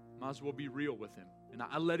 Might as well be real with Him. And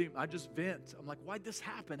I let Him. I just vent. I'm like, why'd this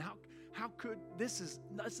happen? How could this is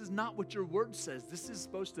not what your word says. This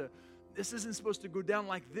isn't supposed to go down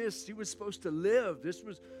like this. He was supposed to live.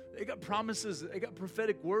 They got promises. They got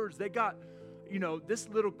prophetic words. They got, this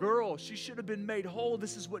little girl, she should have been made whole.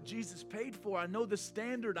 This is what Jesus paid for. I know the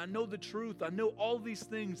standard. I know the truth. I know all these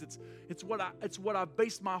things. It's what I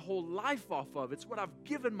based my whole life off of. It's what I've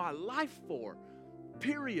given my life for.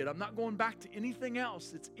 Period. I'm not going back to anything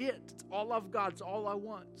else. It's it. It's all I've got. It's all I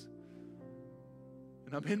want.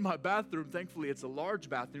 And I'm in my bathroom. Thankfully, it's a large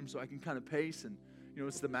bathroom, so I can kind of pace. And,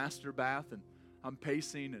 it's the master bath. And I'm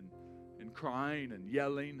pacing and crying and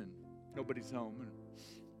yelling, and nobody's home. And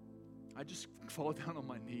I just fall down on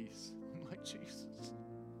my knees. I'm like, Jesus.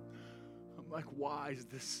 I'm like, why'd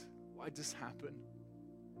this happen?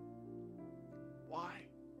 Why?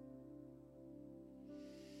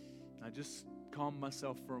 I just calm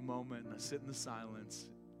myself for a moment, and I sit in the silence,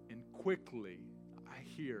 and quickly I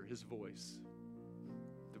hear His voice,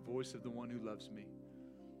 the voice of the one who loves me.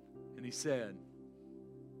 And He said,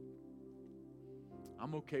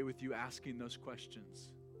 I'm okay with you asking those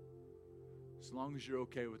questions, as long as you're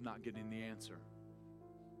okay with not getting the answer.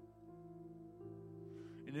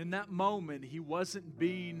 And in that moment, He wasn't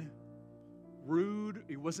being rude.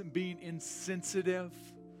 He wasn't being insensitive.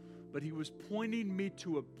 But He was pointing me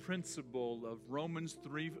to a principle of Proverbs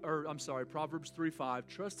 3:5.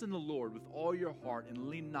 Trust in the Lord with all your heart and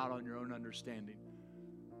lean not on your own understanding.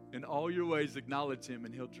 In all your ways acknowledge Him,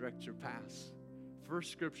 and He'll direct your paths.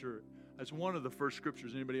 First scripture, that's one of the first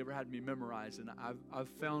scriptures anybody ever had me memorize, and I've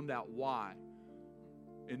found out why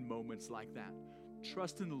in moments like that.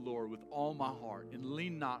 Trust in the Lord with all my heart and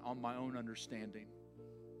lean not on my own understanding.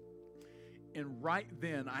 And right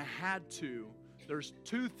then there's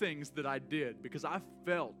two things that I did, because I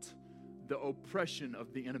felt the oppression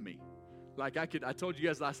of the enemy. Like I told you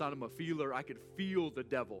guys last night, I'm a feeler. I could feel the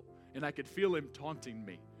devil, and I could feel him taunting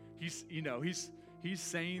me. He's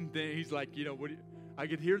saying things. He's like, I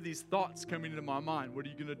could hear these thoughts coming into my mind. What are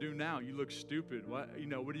you going to do now? You look stupid. What are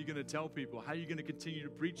you going to tell people? How are you going to continue to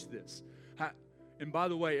preach this? And by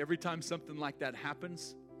the way, every time something like that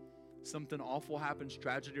happens, something awful happens,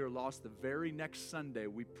 tragedy or loss, the very next Sunday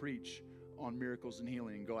we preach on miracles and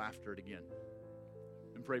healing and go after it again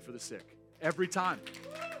and pray for the sick. Every time.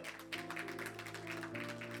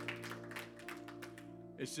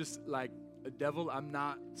 It's just like, devil, I'm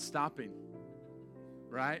not stopping.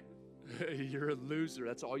 Right? You're a loser.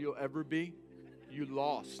 That's all you'll ever be. You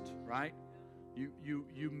lost, right?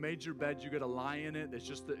 You made your bed. You got to lie in it. It's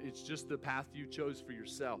just the path you chose for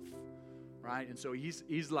yourself, right? And so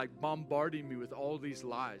he's like bombarding me with all these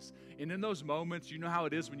lies. And in those moments, you know how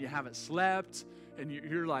it is when you haven't slept and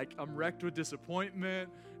you're like, I'm wrecked with disappointment,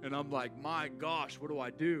 and I'm like, my gosh, what do I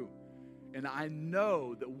do? And I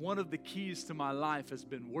know that one of the keys to my life has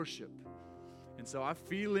been worship. And so I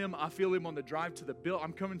feel him on the drive to the building.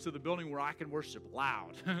 I'm coming to the building where I can worship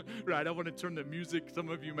loud, right? I want to turn the music. Some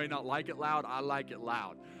of you may not like it loud. I like it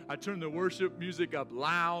loud. I turn the worship music up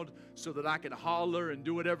loud so that I can holler and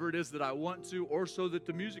do whatever it is that I want to, or so that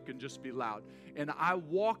the music can just be loud. And I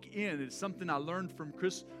walk in. It's something I learned from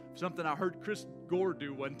something I heard Chris Gore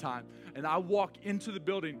do one time. And I walk into the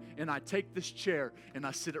building, and I take this chair, and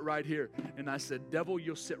I sit it right here. And I said, devil,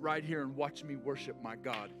 you'll sit right here and watch me worship my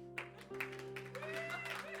God.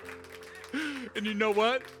 And you know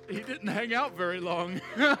what? He didn't hang out very long.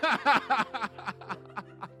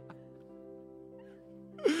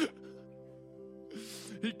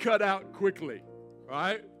 He cut out quickly,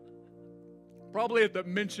 right? Probably at the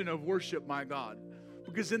mention of worship my God.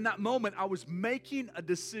 Because in that moment, I was making a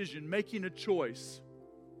decision, making a choice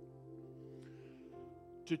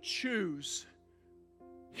to choose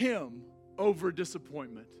Him over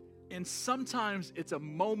disappointment. And sometimes it's a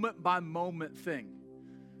moment-by-moment thing.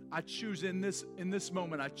 I choose in this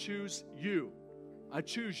moment, I choose you. I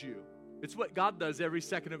choose you. It's what God does every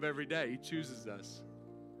second of every day. He chooses us.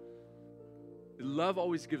 Love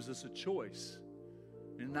always gives us a choice.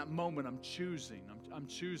 And in that moment, I'm choosing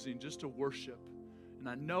just to worship. And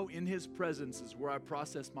I know in His presence is where I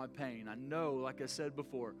process my pain. I know, like I said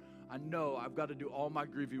before, I know I've got to do all my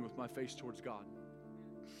grieving with my face towards God.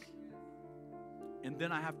 And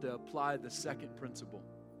then I have to apply the second principle,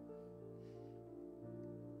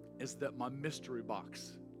 is that my mystery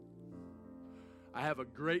box. I have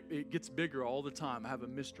it gets bigger all the time. I have a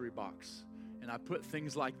mystery box, and I put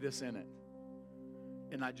things like this in it.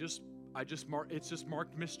 And it's just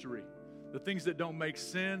marked mystery. The things that don't make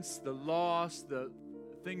sense, the lost, the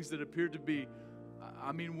things that appear to be,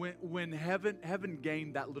 when heaven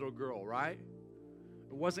gained that little girl, right?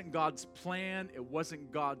 It wasn't God's plan. It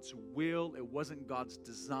wasn't God's will. It wasn't God's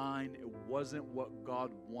design. It wasn't what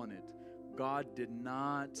God wanted. God did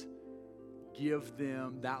not give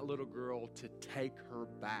them that little girl to take her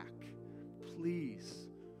back. Please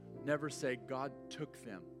never say God took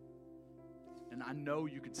them. And I know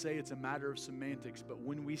you could say it's a matter of semantics, but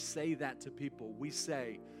when we say that to people, we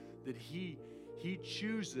say that He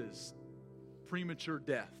chooses premature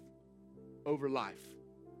death over life.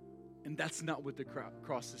 And that's not what the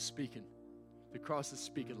cross is speaking. The cross is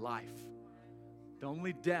speaking life. The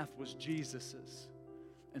only death was Jesus's.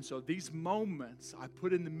 And so these moments I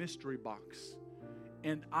put in the mystery box.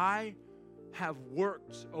 And I have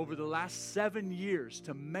worked over the last 7 years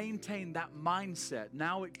to maintain that mindset.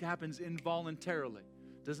 Now it happens involuntarily.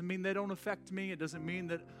 Doesn't mean they don't affect me. It doesn't mean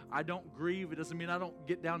that I don't grieve. It doesn't mean I don't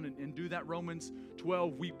get down and do that Romans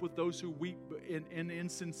 12, weep with those who weep in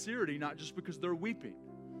sincerity, not just because they're weeping.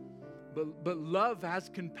 But love has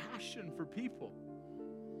compassion for people.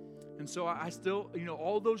 And so I still,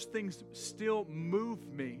 all those things still move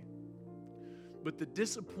me. But the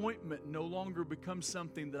disappointment no longer becomes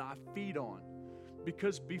something that I feed on.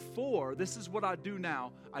 Because before, this is what I do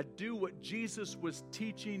now. I do what Jesus was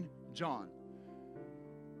teaching John.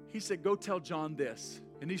 He said, go tell John this.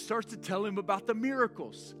 And he starts to tell him about the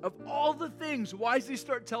miracles. Of all the things, why does he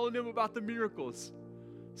start telling him about the miracles?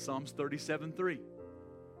 Psalms 37:3.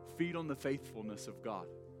 Feed on the faithfulness of God.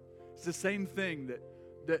 It's the same thing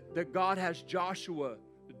that God has Joshua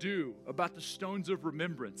do about the stones of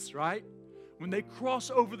remembrance, right? When they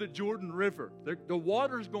cross over the Jordan River, the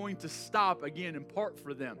water's going to stop again in part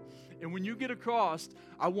for them. And when you get across,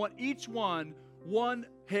 I want each one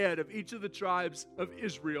head of each of the tribes of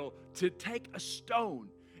Israel to take a stone.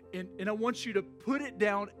 And I want you to put it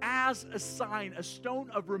down as a sign, a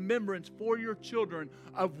stone of remembrance for your children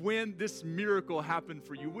of when this miracle happened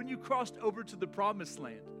for you, when you crossed over to the promised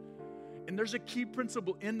land. And there's a key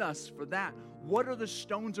principle in us for that. What are the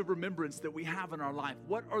stones of remembrance that we have in our life?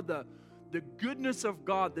 What are the goodness of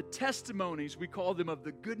God, the testimonies, we call them, of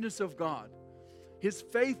the goodness of God, His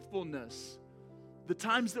faithfulness, the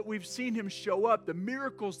times that we've seen Him show up, the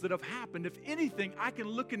miracles that have happened. If anything, I can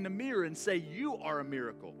look in the mirror and say, you are a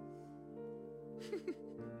miracle.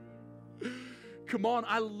 Come on,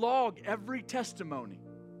 I log every testimony.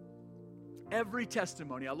 Every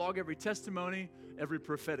testimony. I log every testimony, every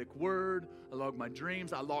prophetic word. I log my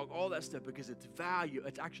dreams. I log all that stuff because it's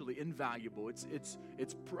actually invaluable. It's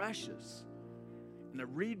precious. And I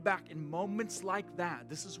read back in moments like that.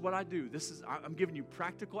 This is what I do. I'm giving you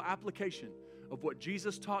practical application of what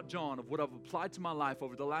Jesus taught John, of what I've applied to my life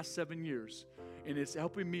over the last 7 years. And it's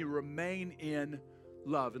helping me remain in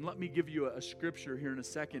love. And let me give you a scripture here in a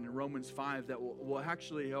second in Romans 5 that will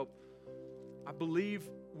actually help. I believe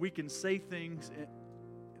we can say things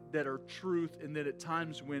that are truth, and that at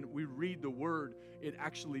times when we read the word, it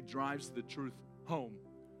actually drives the truth home,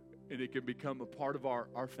 and it can become a part of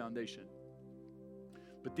our foundation.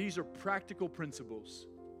 But these are practical principles.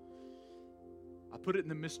 I put it in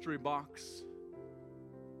the mystery box.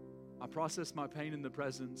 I process my pain in the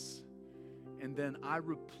presence, and then I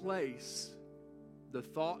replace the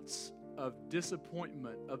thoughts of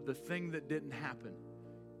disappointment of the thing that didn't happen.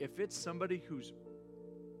 If it's somebody who's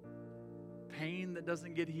pain that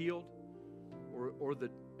doesn't get healed,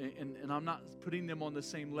 and I'm not putting them on the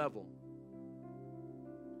same level,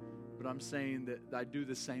 but I'm saying that I do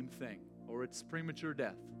the same thing, or it's premature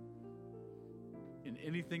death, and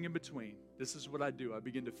anything in between. This is what I do. I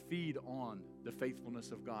begin to feed on the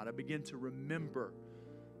faithfulness of God. I begin to remember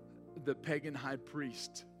the pagan high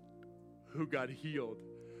priest who got healed.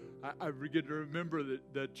 I begin to remember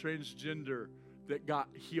the transgender that got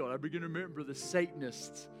healed. I begin to remember the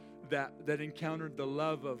Satanists that encountered the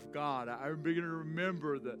love of God. I begin to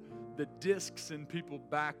remember the discs in people's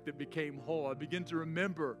back that became whole. I begin to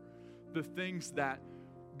remember the things that,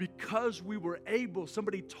 because we were able,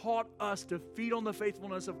 somebody taught us to feed on the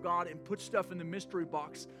faithfulness of God and put stuff in the mystery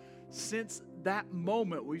box. Since that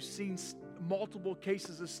moment, we've seen multiple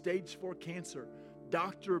cases of stage 4 cancer.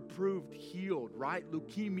 Doctor approved, healed, right?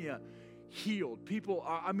 Leukemia, healed. People,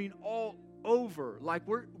 over. Like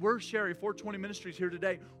we're sharing 420 Ministries here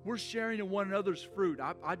today. We're sharing in one another's fruit.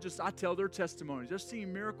 I tell their testimonies. They're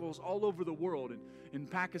seeing miracles all over the world, in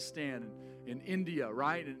Pakistan, in India,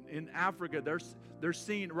 right? In Africa, they're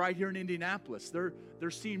seeing right here in Indianapolis.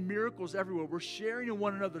 They're seeing miracles everywhere. We're sharing in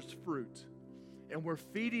one another's fruit, and we're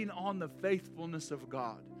feeding on the faithfulness of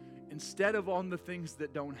God instead of on the things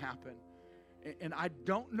that don't happen. And I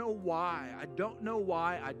don't know why. I don't know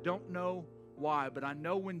why, but I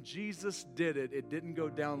know when Jesus did it, it didn't go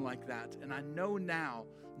down like that. And I know now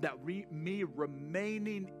that me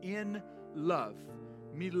remaining in love,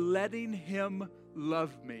 me letting Him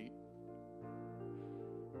love me,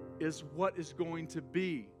 is what is going to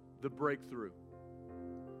be the breakthrough.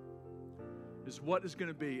 Is what is going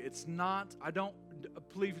to be. It's not,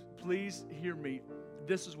 please hear me.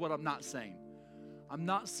 This is what I'm not saying. I'm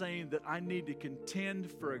not saying that I need to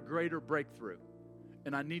contend for a greater breakthrough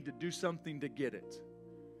and I need to do something to get it.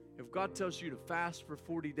 If God tells you to fast for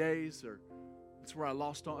 40 days, or that's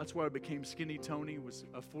where I became Skinny Tony, was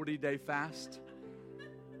a 40-day fast.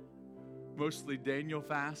 Mostly Daniel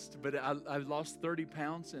fast, but I lost 30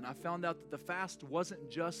 pounds, and I found out that the fast wasn't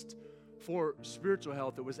just for spiritual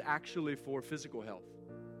health, it was actually for physical health.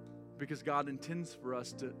 Because God intends for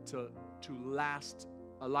us to last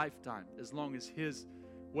a lifetime, as long as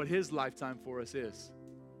what His lifetime for us is.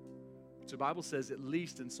 So the Bible says at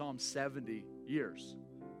least in Psalm 70 years.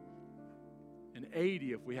 And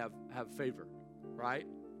 80 if we have favor, right?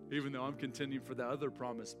 Even though I'm contending for the other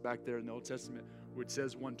promise back there in the Old Testament, which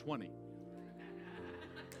says 120.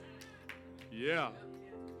 Yeah.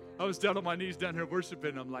 I was down on my knees down here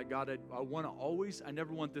worshiping. I'm like, God, I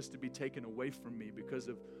never want this to be taken away from me because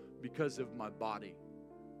of my body.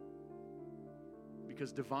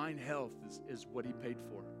 Because divine health is what He paid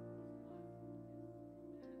for.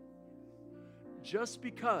 Just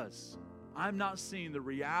because I'm not seeing the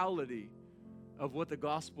reality of what the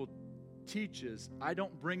gospel teaches, I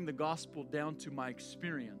don't bring the gospel down to my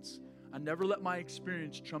experience. I never let my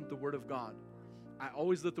experience trump the Word of God. I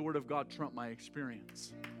always let the Word of God trump my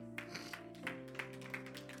experience.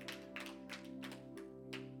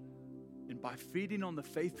 And by feeding on the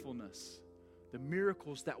faithfulness, the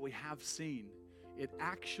miracles that we have seen, it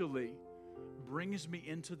actually brings me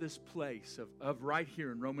into this place of right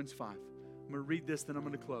here in Romans 5. I'm going to read this, then I'm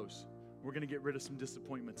going to close. We're going to get rid of some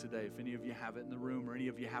disappointment today, if any of you have it in the room or any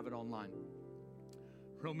of you have it online.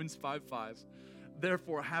 Romans 5:5.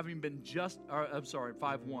 Therefore, having been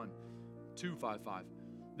 5:1. 2:5:5.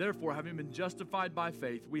 Therefore, having been justified by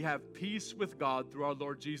faith, we have peace with God through our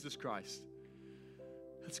Lord Jesus Christ.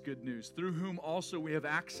 That's good news. Through whom also we have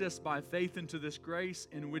access by faith into this grace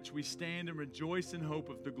in which we stand and rejoice in hope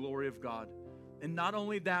of the glory of God. And not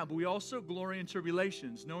only that, but we also glory in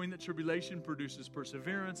tribulations, knowing that tribulation produces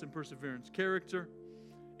perseverance, and perseverance, character,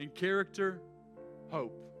 and character,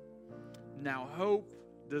 hope. Now, hope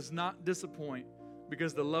does not disappoint,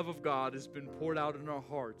 because the love of God has been poured out in our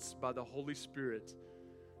hearts by the Holy Spirit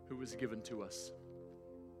who was given to us.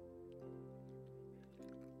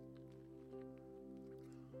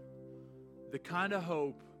 The kind of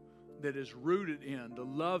hope that is rooted in the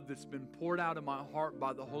love that's been poured out in my heart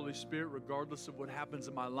by the Holy Spirit, regardless of what happens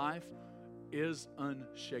in my life, is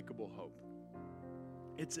unshakable hope.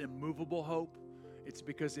 It's immovable hope. It's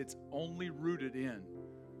because it's only rooted in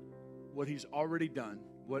what He's already done,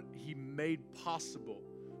 what He made possible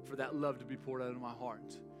for that love to be poured out in my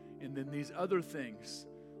heart. And then these other things,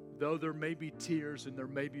 though there may be tears and there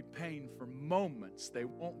may be pain for moments, they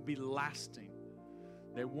won't be lasting.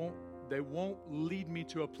 They won't lead me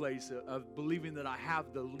to a place of believing that I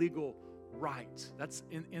have the legal right. That's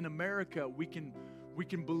in America, we can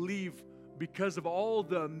believe because of all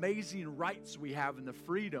the amazing rights we have and the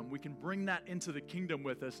freedom, we can bring that into the kingdom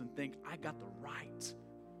with us and think, I got the right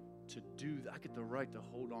to do that. I get the right to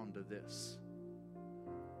hold on to this.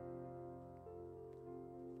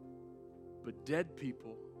 But dead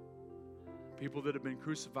people that have been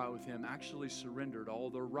crucified with Him, actually surrendered all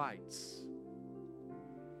their rights.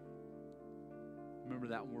 Remember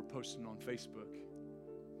that when we're posting on Facebook.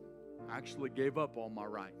 I actually gave up all my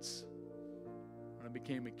rights when I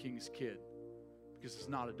became a king's kid, because it's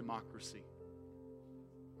not a democracy,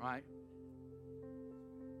 right?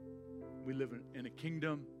 We live in a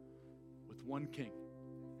kingdom with one king.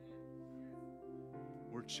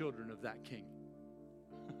 We're children of that king.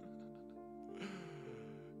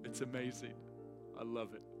 It's amazing. I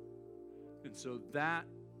love it. And so that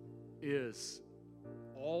is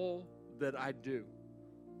all that I do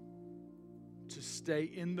to stay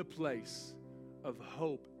in the place of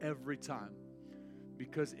hope every time.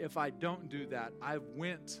 Because if I don't do that, I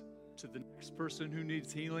went to the next person who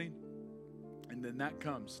needs healing, And then that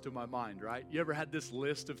comes to my mind, right? You ever had this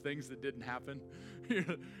list of things that didn't happen?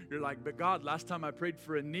 You're like, but God, last time I prayed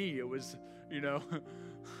for a knee, it was, I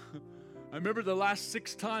remember the last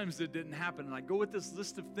 6 times that didn't happen. And I go with this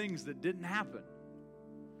list of things that didn't happen.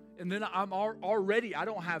 And then I'm already, I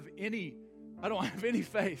don't have any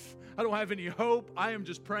faith. I don't have any hope. I am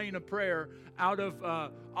just praying a prayer out of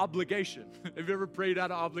obligation. Have you ever prayed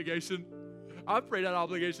out of obligation? I've prayed out of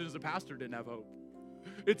obligation as a pastor, didn't have hope.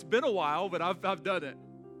 It's been a while, but I've done it.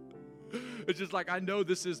 It's just like, I know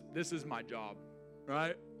this is my job,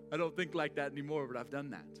 right? I don't think like that anymore, but I've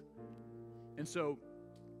done that. And so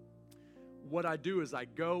what I do is I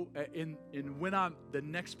go and when I'm the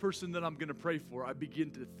next person that I'm going to pray for, I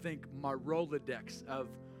begin to think my Rolodex of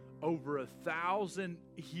over 1,000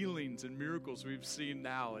 healings and miracles we've seen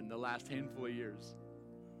now in the last handful of years.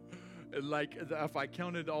 And like, if I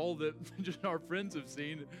counted all that just our friends have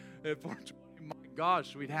seen at 420, my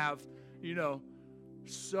gosh, we'd have,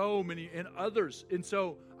 so many and others. And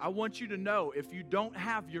so I want you to know, if you don't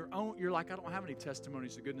have your own, you're like, I don't have any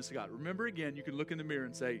testimonies of the goodness of God. Remember again, you can look in the mirror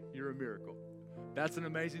and say, you're a miracle. That's an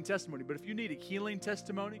amazing testimony. But if you need a healing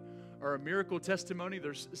testimony or a miracle testimony,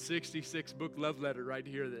 there's 66 book love letter right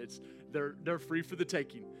here. They're free for the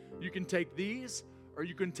taking. You can take these, or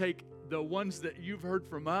you can take the ones that you've heard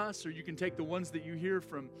from us, or you can take the ones that you hear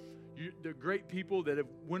from the great people that have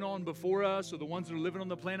went on before us, or the ones that are living on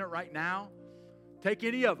the planet right now. Take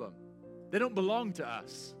any of them. They don't belong to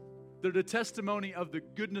us. They're the testimony of the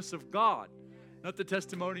goodness of God, not the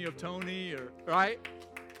testimony of Tony, or right?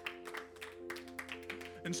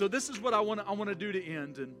 And so this is what I want to do to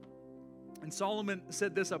end. And Solomon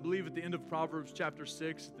said this, I believe, at the end of Proverbs chapter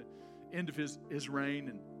 6, at the end of his reign.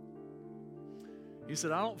 And he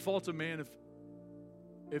said, I don't fault a man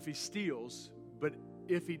if he steals, but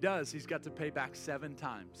if he does, he's got to pay back 7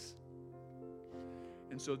 times.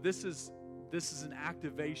 And so this is an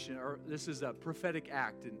activation, or this is a prophetic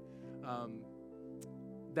act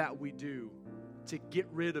that we do to get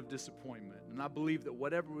rid of disappointment. And I believe that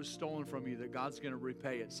whatever was stolen from you, that God's going to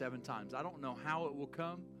repay it 7 times. I don't know how it will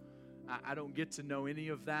come. I don't get to know any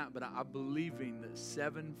of that, but I'm believing that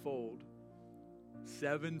 7-fold,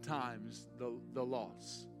 7 times the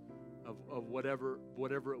loss of whatever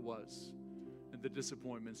it was, and the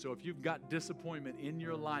disappointment. So if you've got disappointment in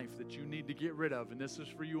your life that you need to get rid of, and this is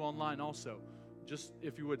for you online also, just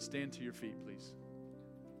if you would stand to your feet, please.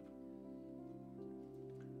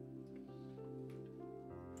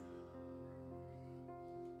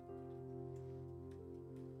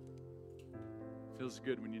 Feels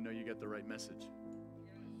good when you know you got the right message.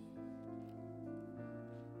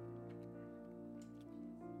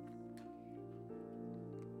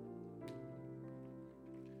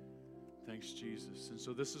 Thanks, Jesus. And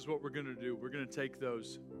so this is what we're going to do. We're going to take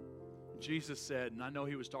those. Jesus said, and I know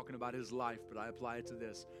he was talking about his life, but I apply it to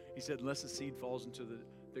this. He said, unless a seed falls into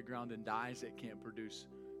the ground and dies, it can't produce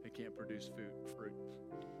fruit,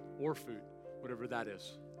 whatever that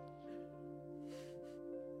is.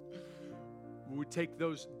 We take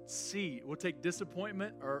those seed. We'll take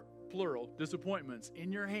disappointment, or plural, disappointments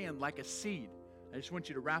in your hand like a seed. I just want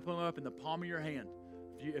you to wrap them up in the palm of your hand.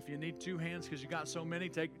 If you need 2 hands because you got so many,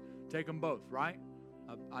 take them both, right?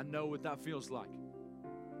 I know what that feels like.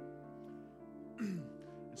 And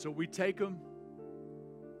so we take them.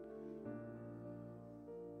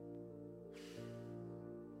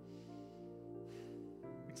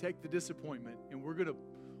 We take the disappointment, and we're going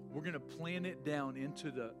to plant it down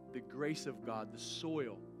into the grace of God, the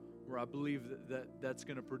soil, where I believe that's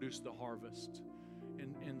going to produce the harvest.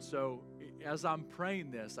 And so as I'm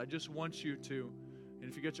praying this, I just want you to, and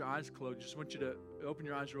if you get your eyes closed, just want you to open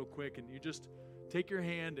your eyes real quick, and you just take your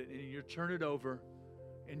hand and you turn it over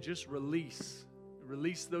and just release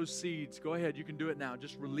those seeds. Go ahead, you can do it now.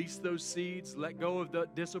 Just release those seeds. Let go of the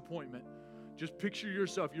disappointment. Just picture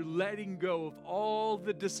yourself. You're letting go of all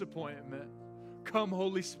the disappointment. Come,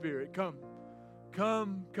 Holy Spirit, come.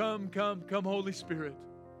 Come, Holy Spirit.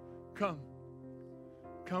 Come.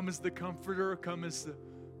 Come as the comforter. Come as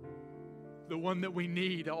the one that we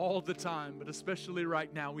need all the time, but especially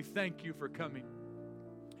right now. We thank you for coming.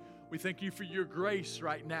 We thank you for your grace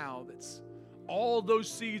right now. That's all those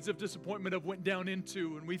seeds of disappointment have went down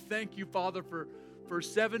into. And we thank you, Father, for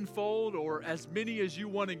 7-fold, or as many as you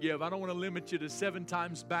want to give. I don't want to limit you to 7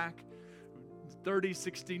 times back. 30,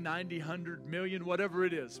 60, 90, 100 million, whatever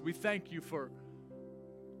it is. We thank you for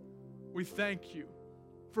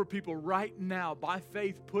people right now, by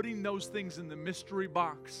faith, putting those things in the mystery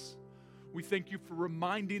box. We thank you for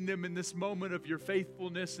reminding them in this moment of your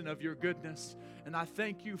faithfulness and of your goodness. And I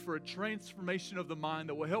thank you for a transformation of the mind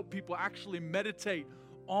that will help people actually meditate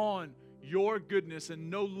on your goodness and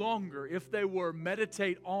no longer, if they were,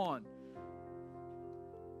 meditate on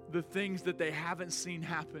the things that they haven't seen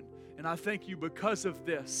happen. And I thank you because of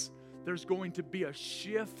this, there's going to be a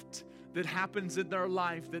shift that happens in their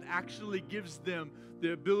life that actually gives them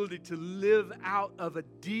the ability to live out of a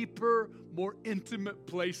deeper, more intimate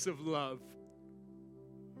place of love.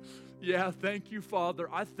 Yeah, thank you, Father.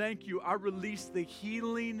 I thank you. I release the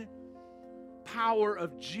healing power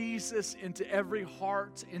of Jesus into every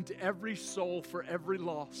heart, into every soul, for every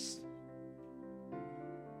loss.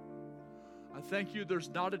 I thank you there's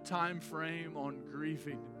not a time frame on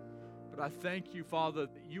grieving, but I thank you, Father,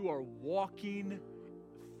 that you are walking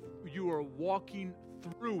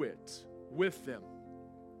through it with them.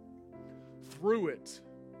 Through it.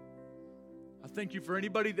 I thank you for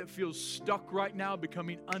anybody that feels stuck right now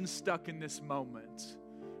becoming unstuck in this moment.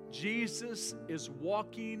 Jesus is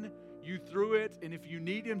walking you through it, and if you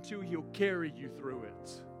need him to, he'll carry you through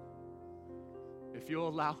it. If you'll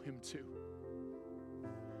allow him to.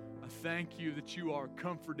 I thank you that you are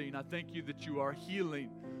comforting. I thank you that you are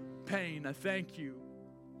healing pain. I thank you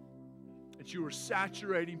that you are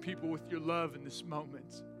saturating people with your love in this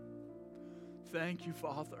moment. Thank you,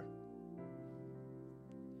 Father.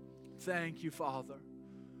 Thank you, Father.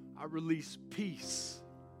 I release peace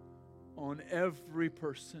on every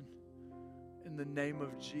person in the name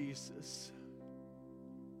of Jesus.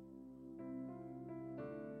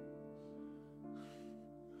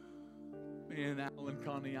 Man, Alan,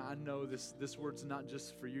 Connie, I know this word's not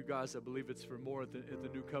just for you guys. I believe it's for more at the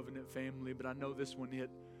New Covenant family, but I know this one hit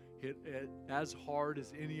as hard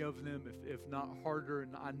as any of them, if not harder.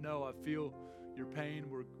 And I know, I feel your pain.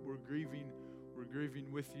 We're grieving. We're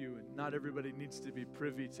grieving with you, and not everybody needs to be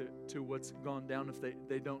privy to what's gone down if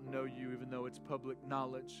they don't know you, even though it's public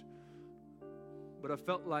knowledge. But I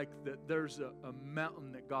felt like that there's a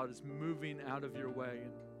mountain that God is moving out of your way.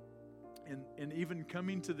 And even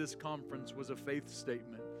coming to this conference was a faith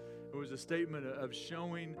statement. It was a statement of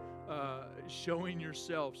showing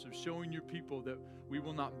yourselves, of showing your people that we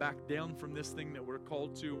will not back down from this thing that we're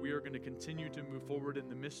called to. We are going to continue to move forward in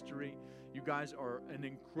the mystery. You guys are an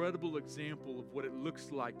incredible example of what it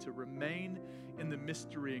looks like to remain in the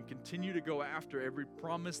mystery and continue to go after every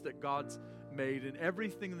promise that God's made. And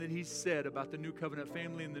everything that he said about the New Covenant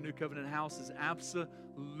family and the New Covenant house is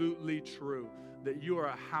absolutely true. That you are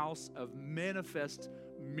a house of manifest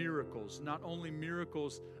miracles, not only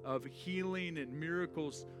miracles of healing and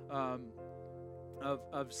miracles of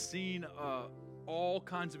seeing all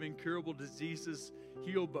kinds of incurable diseases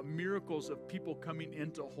healed, but miracles of people coming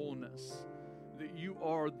into wholeness. That you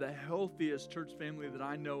are the healthiest church family that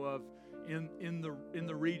I know of in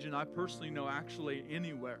the region. I personally know actually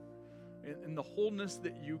anywhere. And the wholeness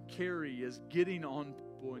that you carry is getting on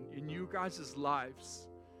people, and you guys' lives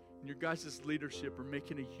and your guys' leadership are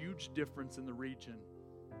making a huge difference in the region.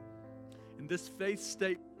 In this faith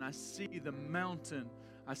statement, I see the mountain.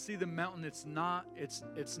 I see the mountain. It's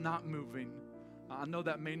not moving. I know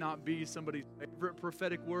that may not be somebody's favorite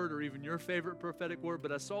prophetic word or even your favorite prophetic word,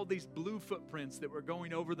 but I saw these blue footprints that were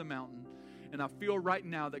going over the mountain. And I feel right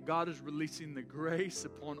now that God is releasing the grace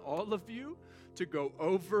upon all of you to go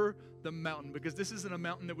over the mountain, because this isn't a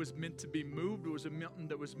mountain that was meant to be moved. It was a mountain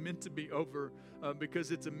that was meant to be over,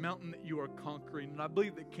 because it's a mountain that you are conquering. And I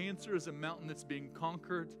believe that cancer is a mountain that's being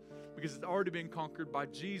conquered because it's already been conquered by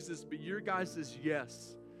Jesus. But your guys'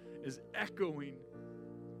 yes is echoing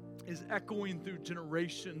through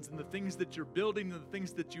generations, and the things that you're building and the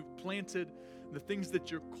things that you've planted and the things that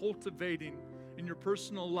you're cultivating in your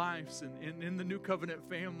personal lives and in the New Covenant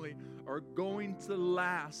family are going to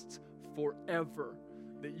last forever.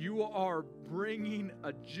 That you are bringing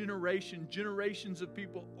generations of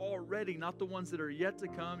people already, not the ones that are yet to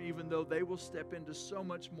come, even though they will step into so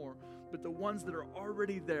much more, but the ones that are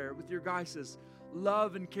already there with your guys'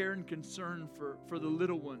 love and care and concern for the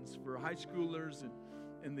little ones, for high schoolers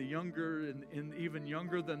and the younger and even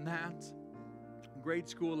younger than that, grade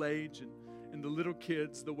school age, and the little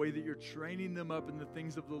kids, the way that you're training them up in the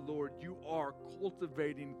things of the Lord. You are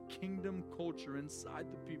cultivating kingdom culture inside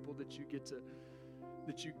the people that you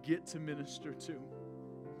get to minister to.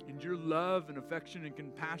 And your love and affection and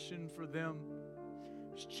compassion for them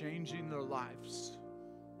is changing their lives.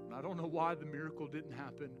 And I don't know why the miracle didn't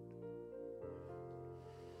happen.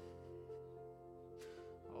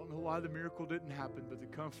 I don't know why the miracle didn't happen, but the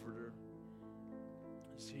Comforter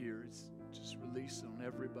is here. It's just released on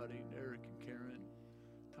everybody. Eric and Karen,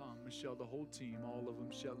 Tom, Michelle, the whole team, all of them,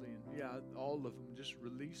 Shelly, and all of them. Just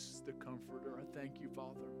release the Comforter. I thank you,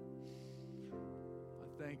 Father.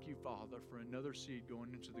 I thank you, Father, for another seed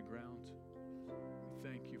going into the ground. We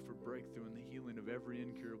thank you for breakthrough and the healing of every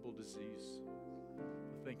incurable disease.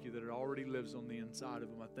 I thank you that it already lives on the inside of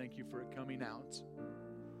them. I thank you for it coming out.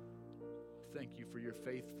 Thank you for your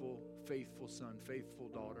faithful, faithful son, faithful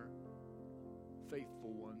daughter,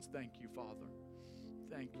 faithful ones. Thank you, Father.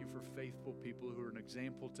 Thank you for faithful people who are an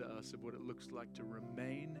example to us of what it looks like to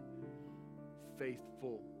remain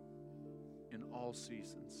faithful in all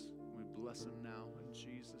seasons. We bless them now in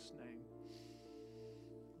Jesus' name.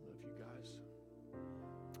 Love you guys.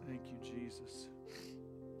 Thank you, Jesus.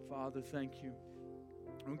 Father, thank you.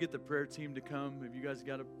 I'm going to get the prayer team to come. If you guys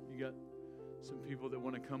got some people that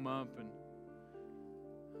want to come up and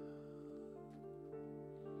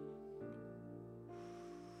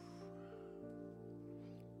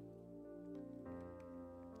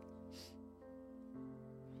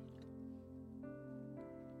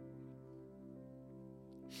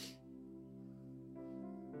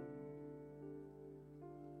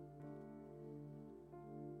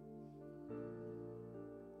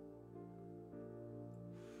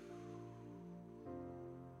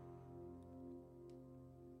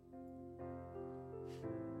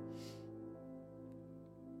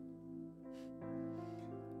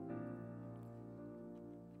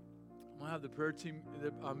have the prayer team.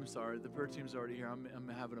 I'm sorry, the prayer team's already here. I'm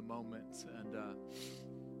having a moment, and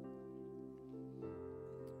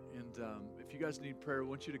if you guys need prayer, I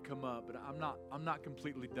want you to come up. But I'm not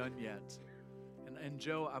completely done yet. And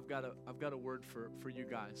Joe, I've got a word for you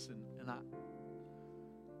guys, and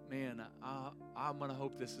I'm gonna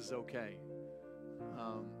hope this is okay.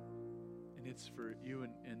 And it's for you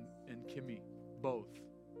and Kimmy both.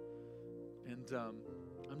 And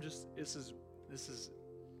this is.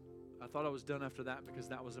 I thought I was done after that because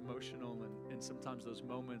that was emotional, and sometimes those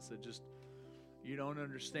moments that just you don't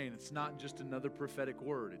understand. It's not just another prophetic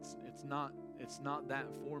word. It's not that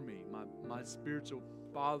for me. My spiritual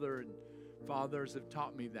father and fathers have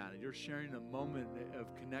taught me that. And you're sharing a moment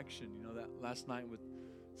of connection. You know, that last night with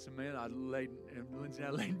Samantha, Lindsay, I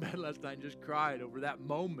laid in bed last night and just cried over that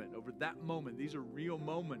moment. These are real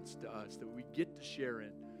moments to us that we get to share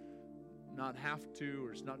in, not have to,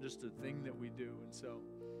 or it's not just a thing that we do. And so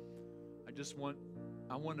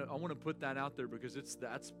I want to put that out there because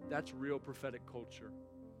that's real prophetic culture.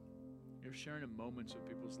 You're sharing in moments of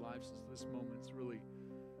people's lives. This moment's really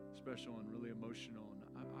special and really emotional,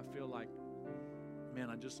 and I feel like, man,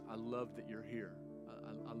 I love that you're here.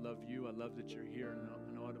 I love you. I love that you're here. And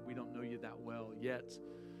I know we don't know you that well yet.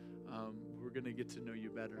 We're going to get to know you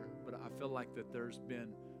better. But I feel like that there's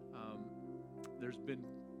been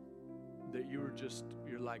that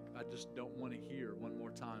you're like, I just don't want to hear one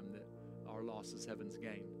more time that our loss is heaven's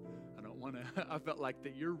gain. I don't want to. I felt like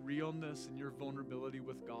that your realness and your vulnerability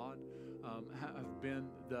with God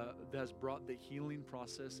has brought the healing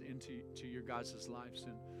process into your guys' lives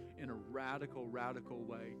in a radical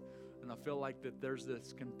way. And I feel like that there's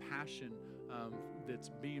this compassion that's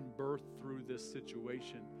being birthed through this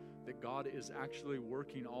situation, that God is actually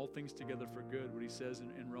working all things together for good, what he says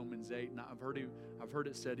in Romans 8. And I've heard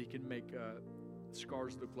it said he can make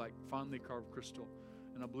scars look like finely carved crystal.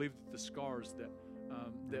 And I believe that the scars that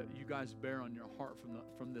you guys bear on your heart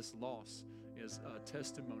from this loss is a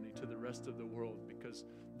testimony to the rest of the world, because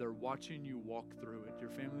they're watching you walk through it. Your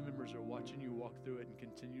family members are watching you walk through it and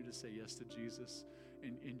continue to say yes to Jesus.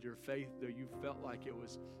 In your faith, though you felt like it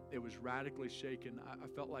was radically shaken, I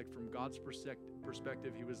felt like from God's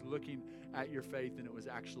perspective, he was looking at your faith and it was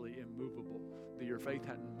actually immovable. That your faith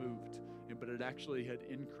hadn't moved, but it actually had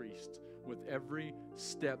increased with every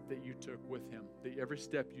step that you took with him. That every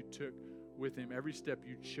step you took with him, every step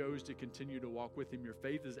you chose to continue to walk with him, your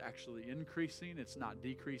faith is actually increasing. It's not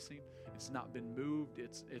decreasing. It's not been moved.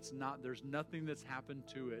 It's not. There's nothing that's happened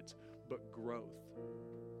to it but growth.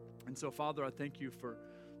 And so, Father, I thank you for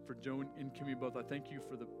Joe and Kimmy both. I thank you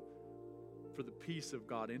for the peace of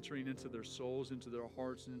God entering into their souls, into their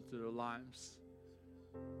hearts, and into their lives.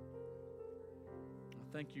 I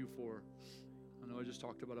thank you for, I know I just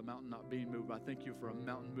talked about a mountain not being moved. I thank you for a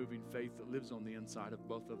mountain-moving faith that lives on the inside of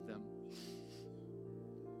both of them.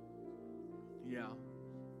 Yeah,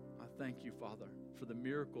 I thank you, Father, for the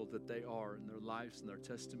miracle that they are in their lives and their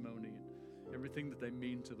testimony and everything that they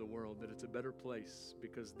mean to the world, that it's a better place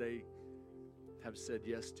because they have said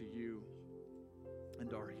yes to you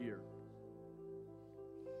and are here.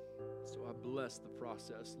 So I bless the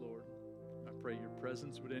process, Lord. I pray your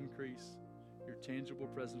presence would increase, your tangible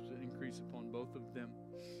presence would increase upon both of them.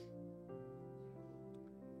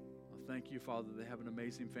 I thank you, Father, they have an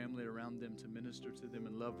amazing family around them to minister to them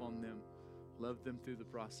and love on them, love them through the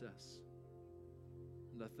process.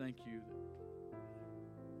 And I thank you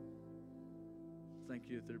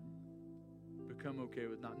that they're become okay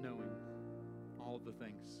with not knowing all the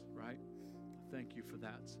things, right? I thank you for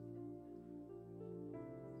that.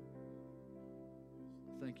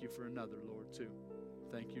 thank you for another, Lord, too.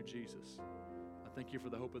 Thank you, Jesus. I thank you for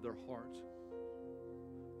the hope of their heart.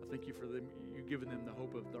 I thank you for them, you giving them the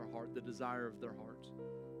hope of their heart, the desire of their heart.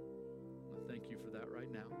 I thank you for that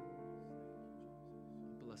right now.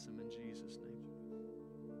 Bless them in Jesus' name.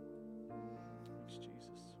 Thanks,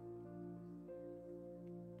 Jesus.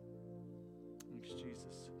 Thanks,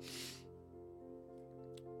 Jesus.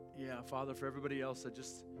 Yeah, Father, for everybody else,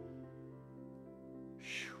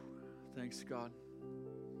 thanks, God.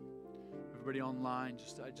 Everybody online,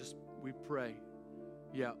 we pray.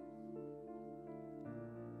 Yeah.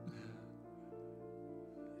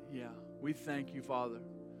 Yeah, we thank you, Father,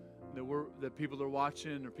 that people that are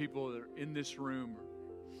watching or people that are in this room or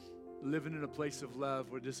living in a place of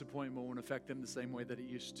love where disappointment won't affect them the same way that it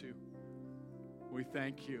used to. We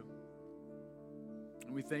thank you.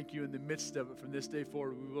 And we thank you in the midst of it. From this day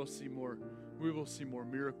forward, we will see more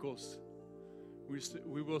miracles.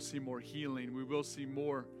 We will see more healing. We will see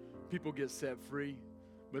more people get set free.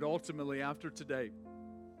 But ultimately, after today,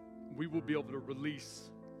 we will be able to release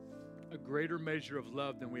a greater measure of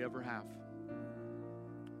love than we ever have.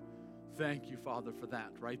 Thank you, Father, for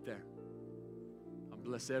that right there. I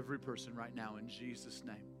bless every person right now in Jesus'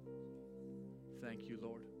 name. Thank you,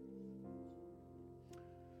 Lord.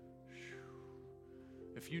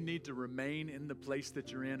 If you need to remain in the place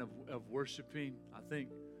that you're in of worshiping, I think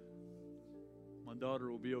my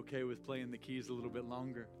daughter will be okay with playing the keys a little bit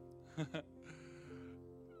longer.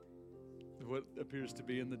 What appears to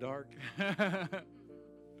be in the dark.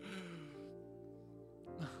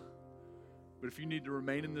 But if you need to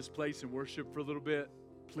remain in this place and worship for a little bit,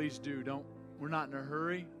 please do. We're not in a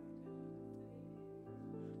hurry.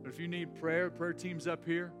 But if you need prayer team's up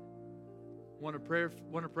here. Want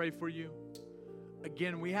to pray for you.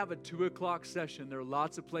 Again, we have a 2:00 session. There are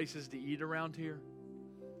lots of places to eat around here.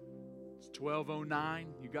 It's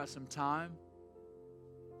 12:09. You got some time.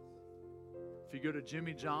 If you go to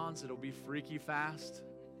Jimmy John's, it'll be freaky fast.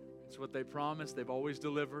 It's what they promised. They've always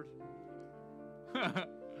delivered.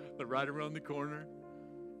 They're right around the corner.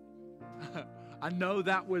 I know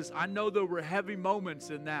there were heavy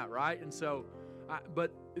moments in that, right? And so,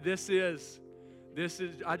 but this is,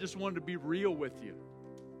 I just wanted to be real with you.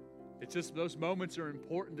 It's just those moments are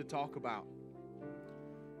important to talk about.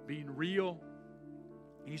 Being real.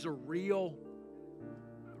 He's a real.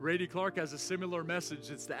 Rady Clark has a similar message.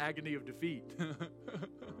 It's the agony of defeat.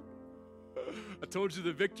 I told you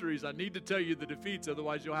the victories. I need to tell you the defeats.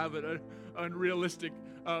 Otherwise, you'll have an unrealistic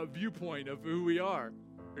viewpoint of who we are.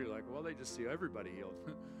 You're like, well, they just see everybody healed.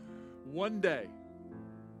 One day.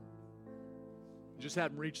 Just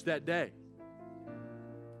haven't reached that day.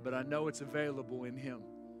 But I know it's available in Him.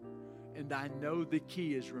 And I know the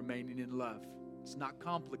key is remaining in love. It's not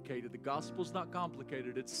complicated. The gospel's not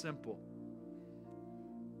complicated. It's simple.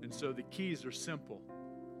 And so the keys are simple.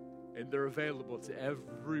 And they're available to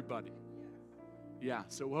everybody. Yeah,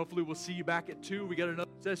 so hopefully we'll see you back at 2. We got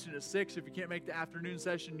another session at 6. If you can't make the afternoon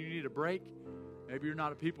session, you need a break. Maybe you're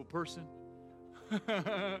not a people person.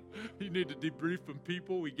 You need to debrief from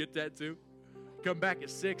people. We get that too. Come back at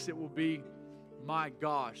 6. It will be, my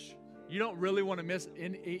gosh. You don't really want to miss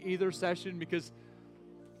in either session because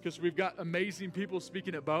we've got amazing people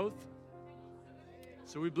speaking at both.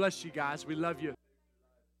 So we bless you guys. We love you.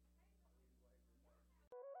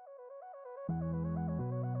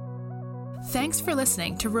 Thanks for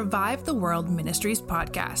listening to Revive the World Ministries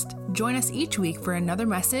podcast. Join us each week for another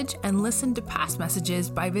message and listen to past messages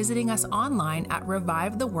by visiting us online at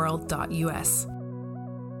revivetheworld.us.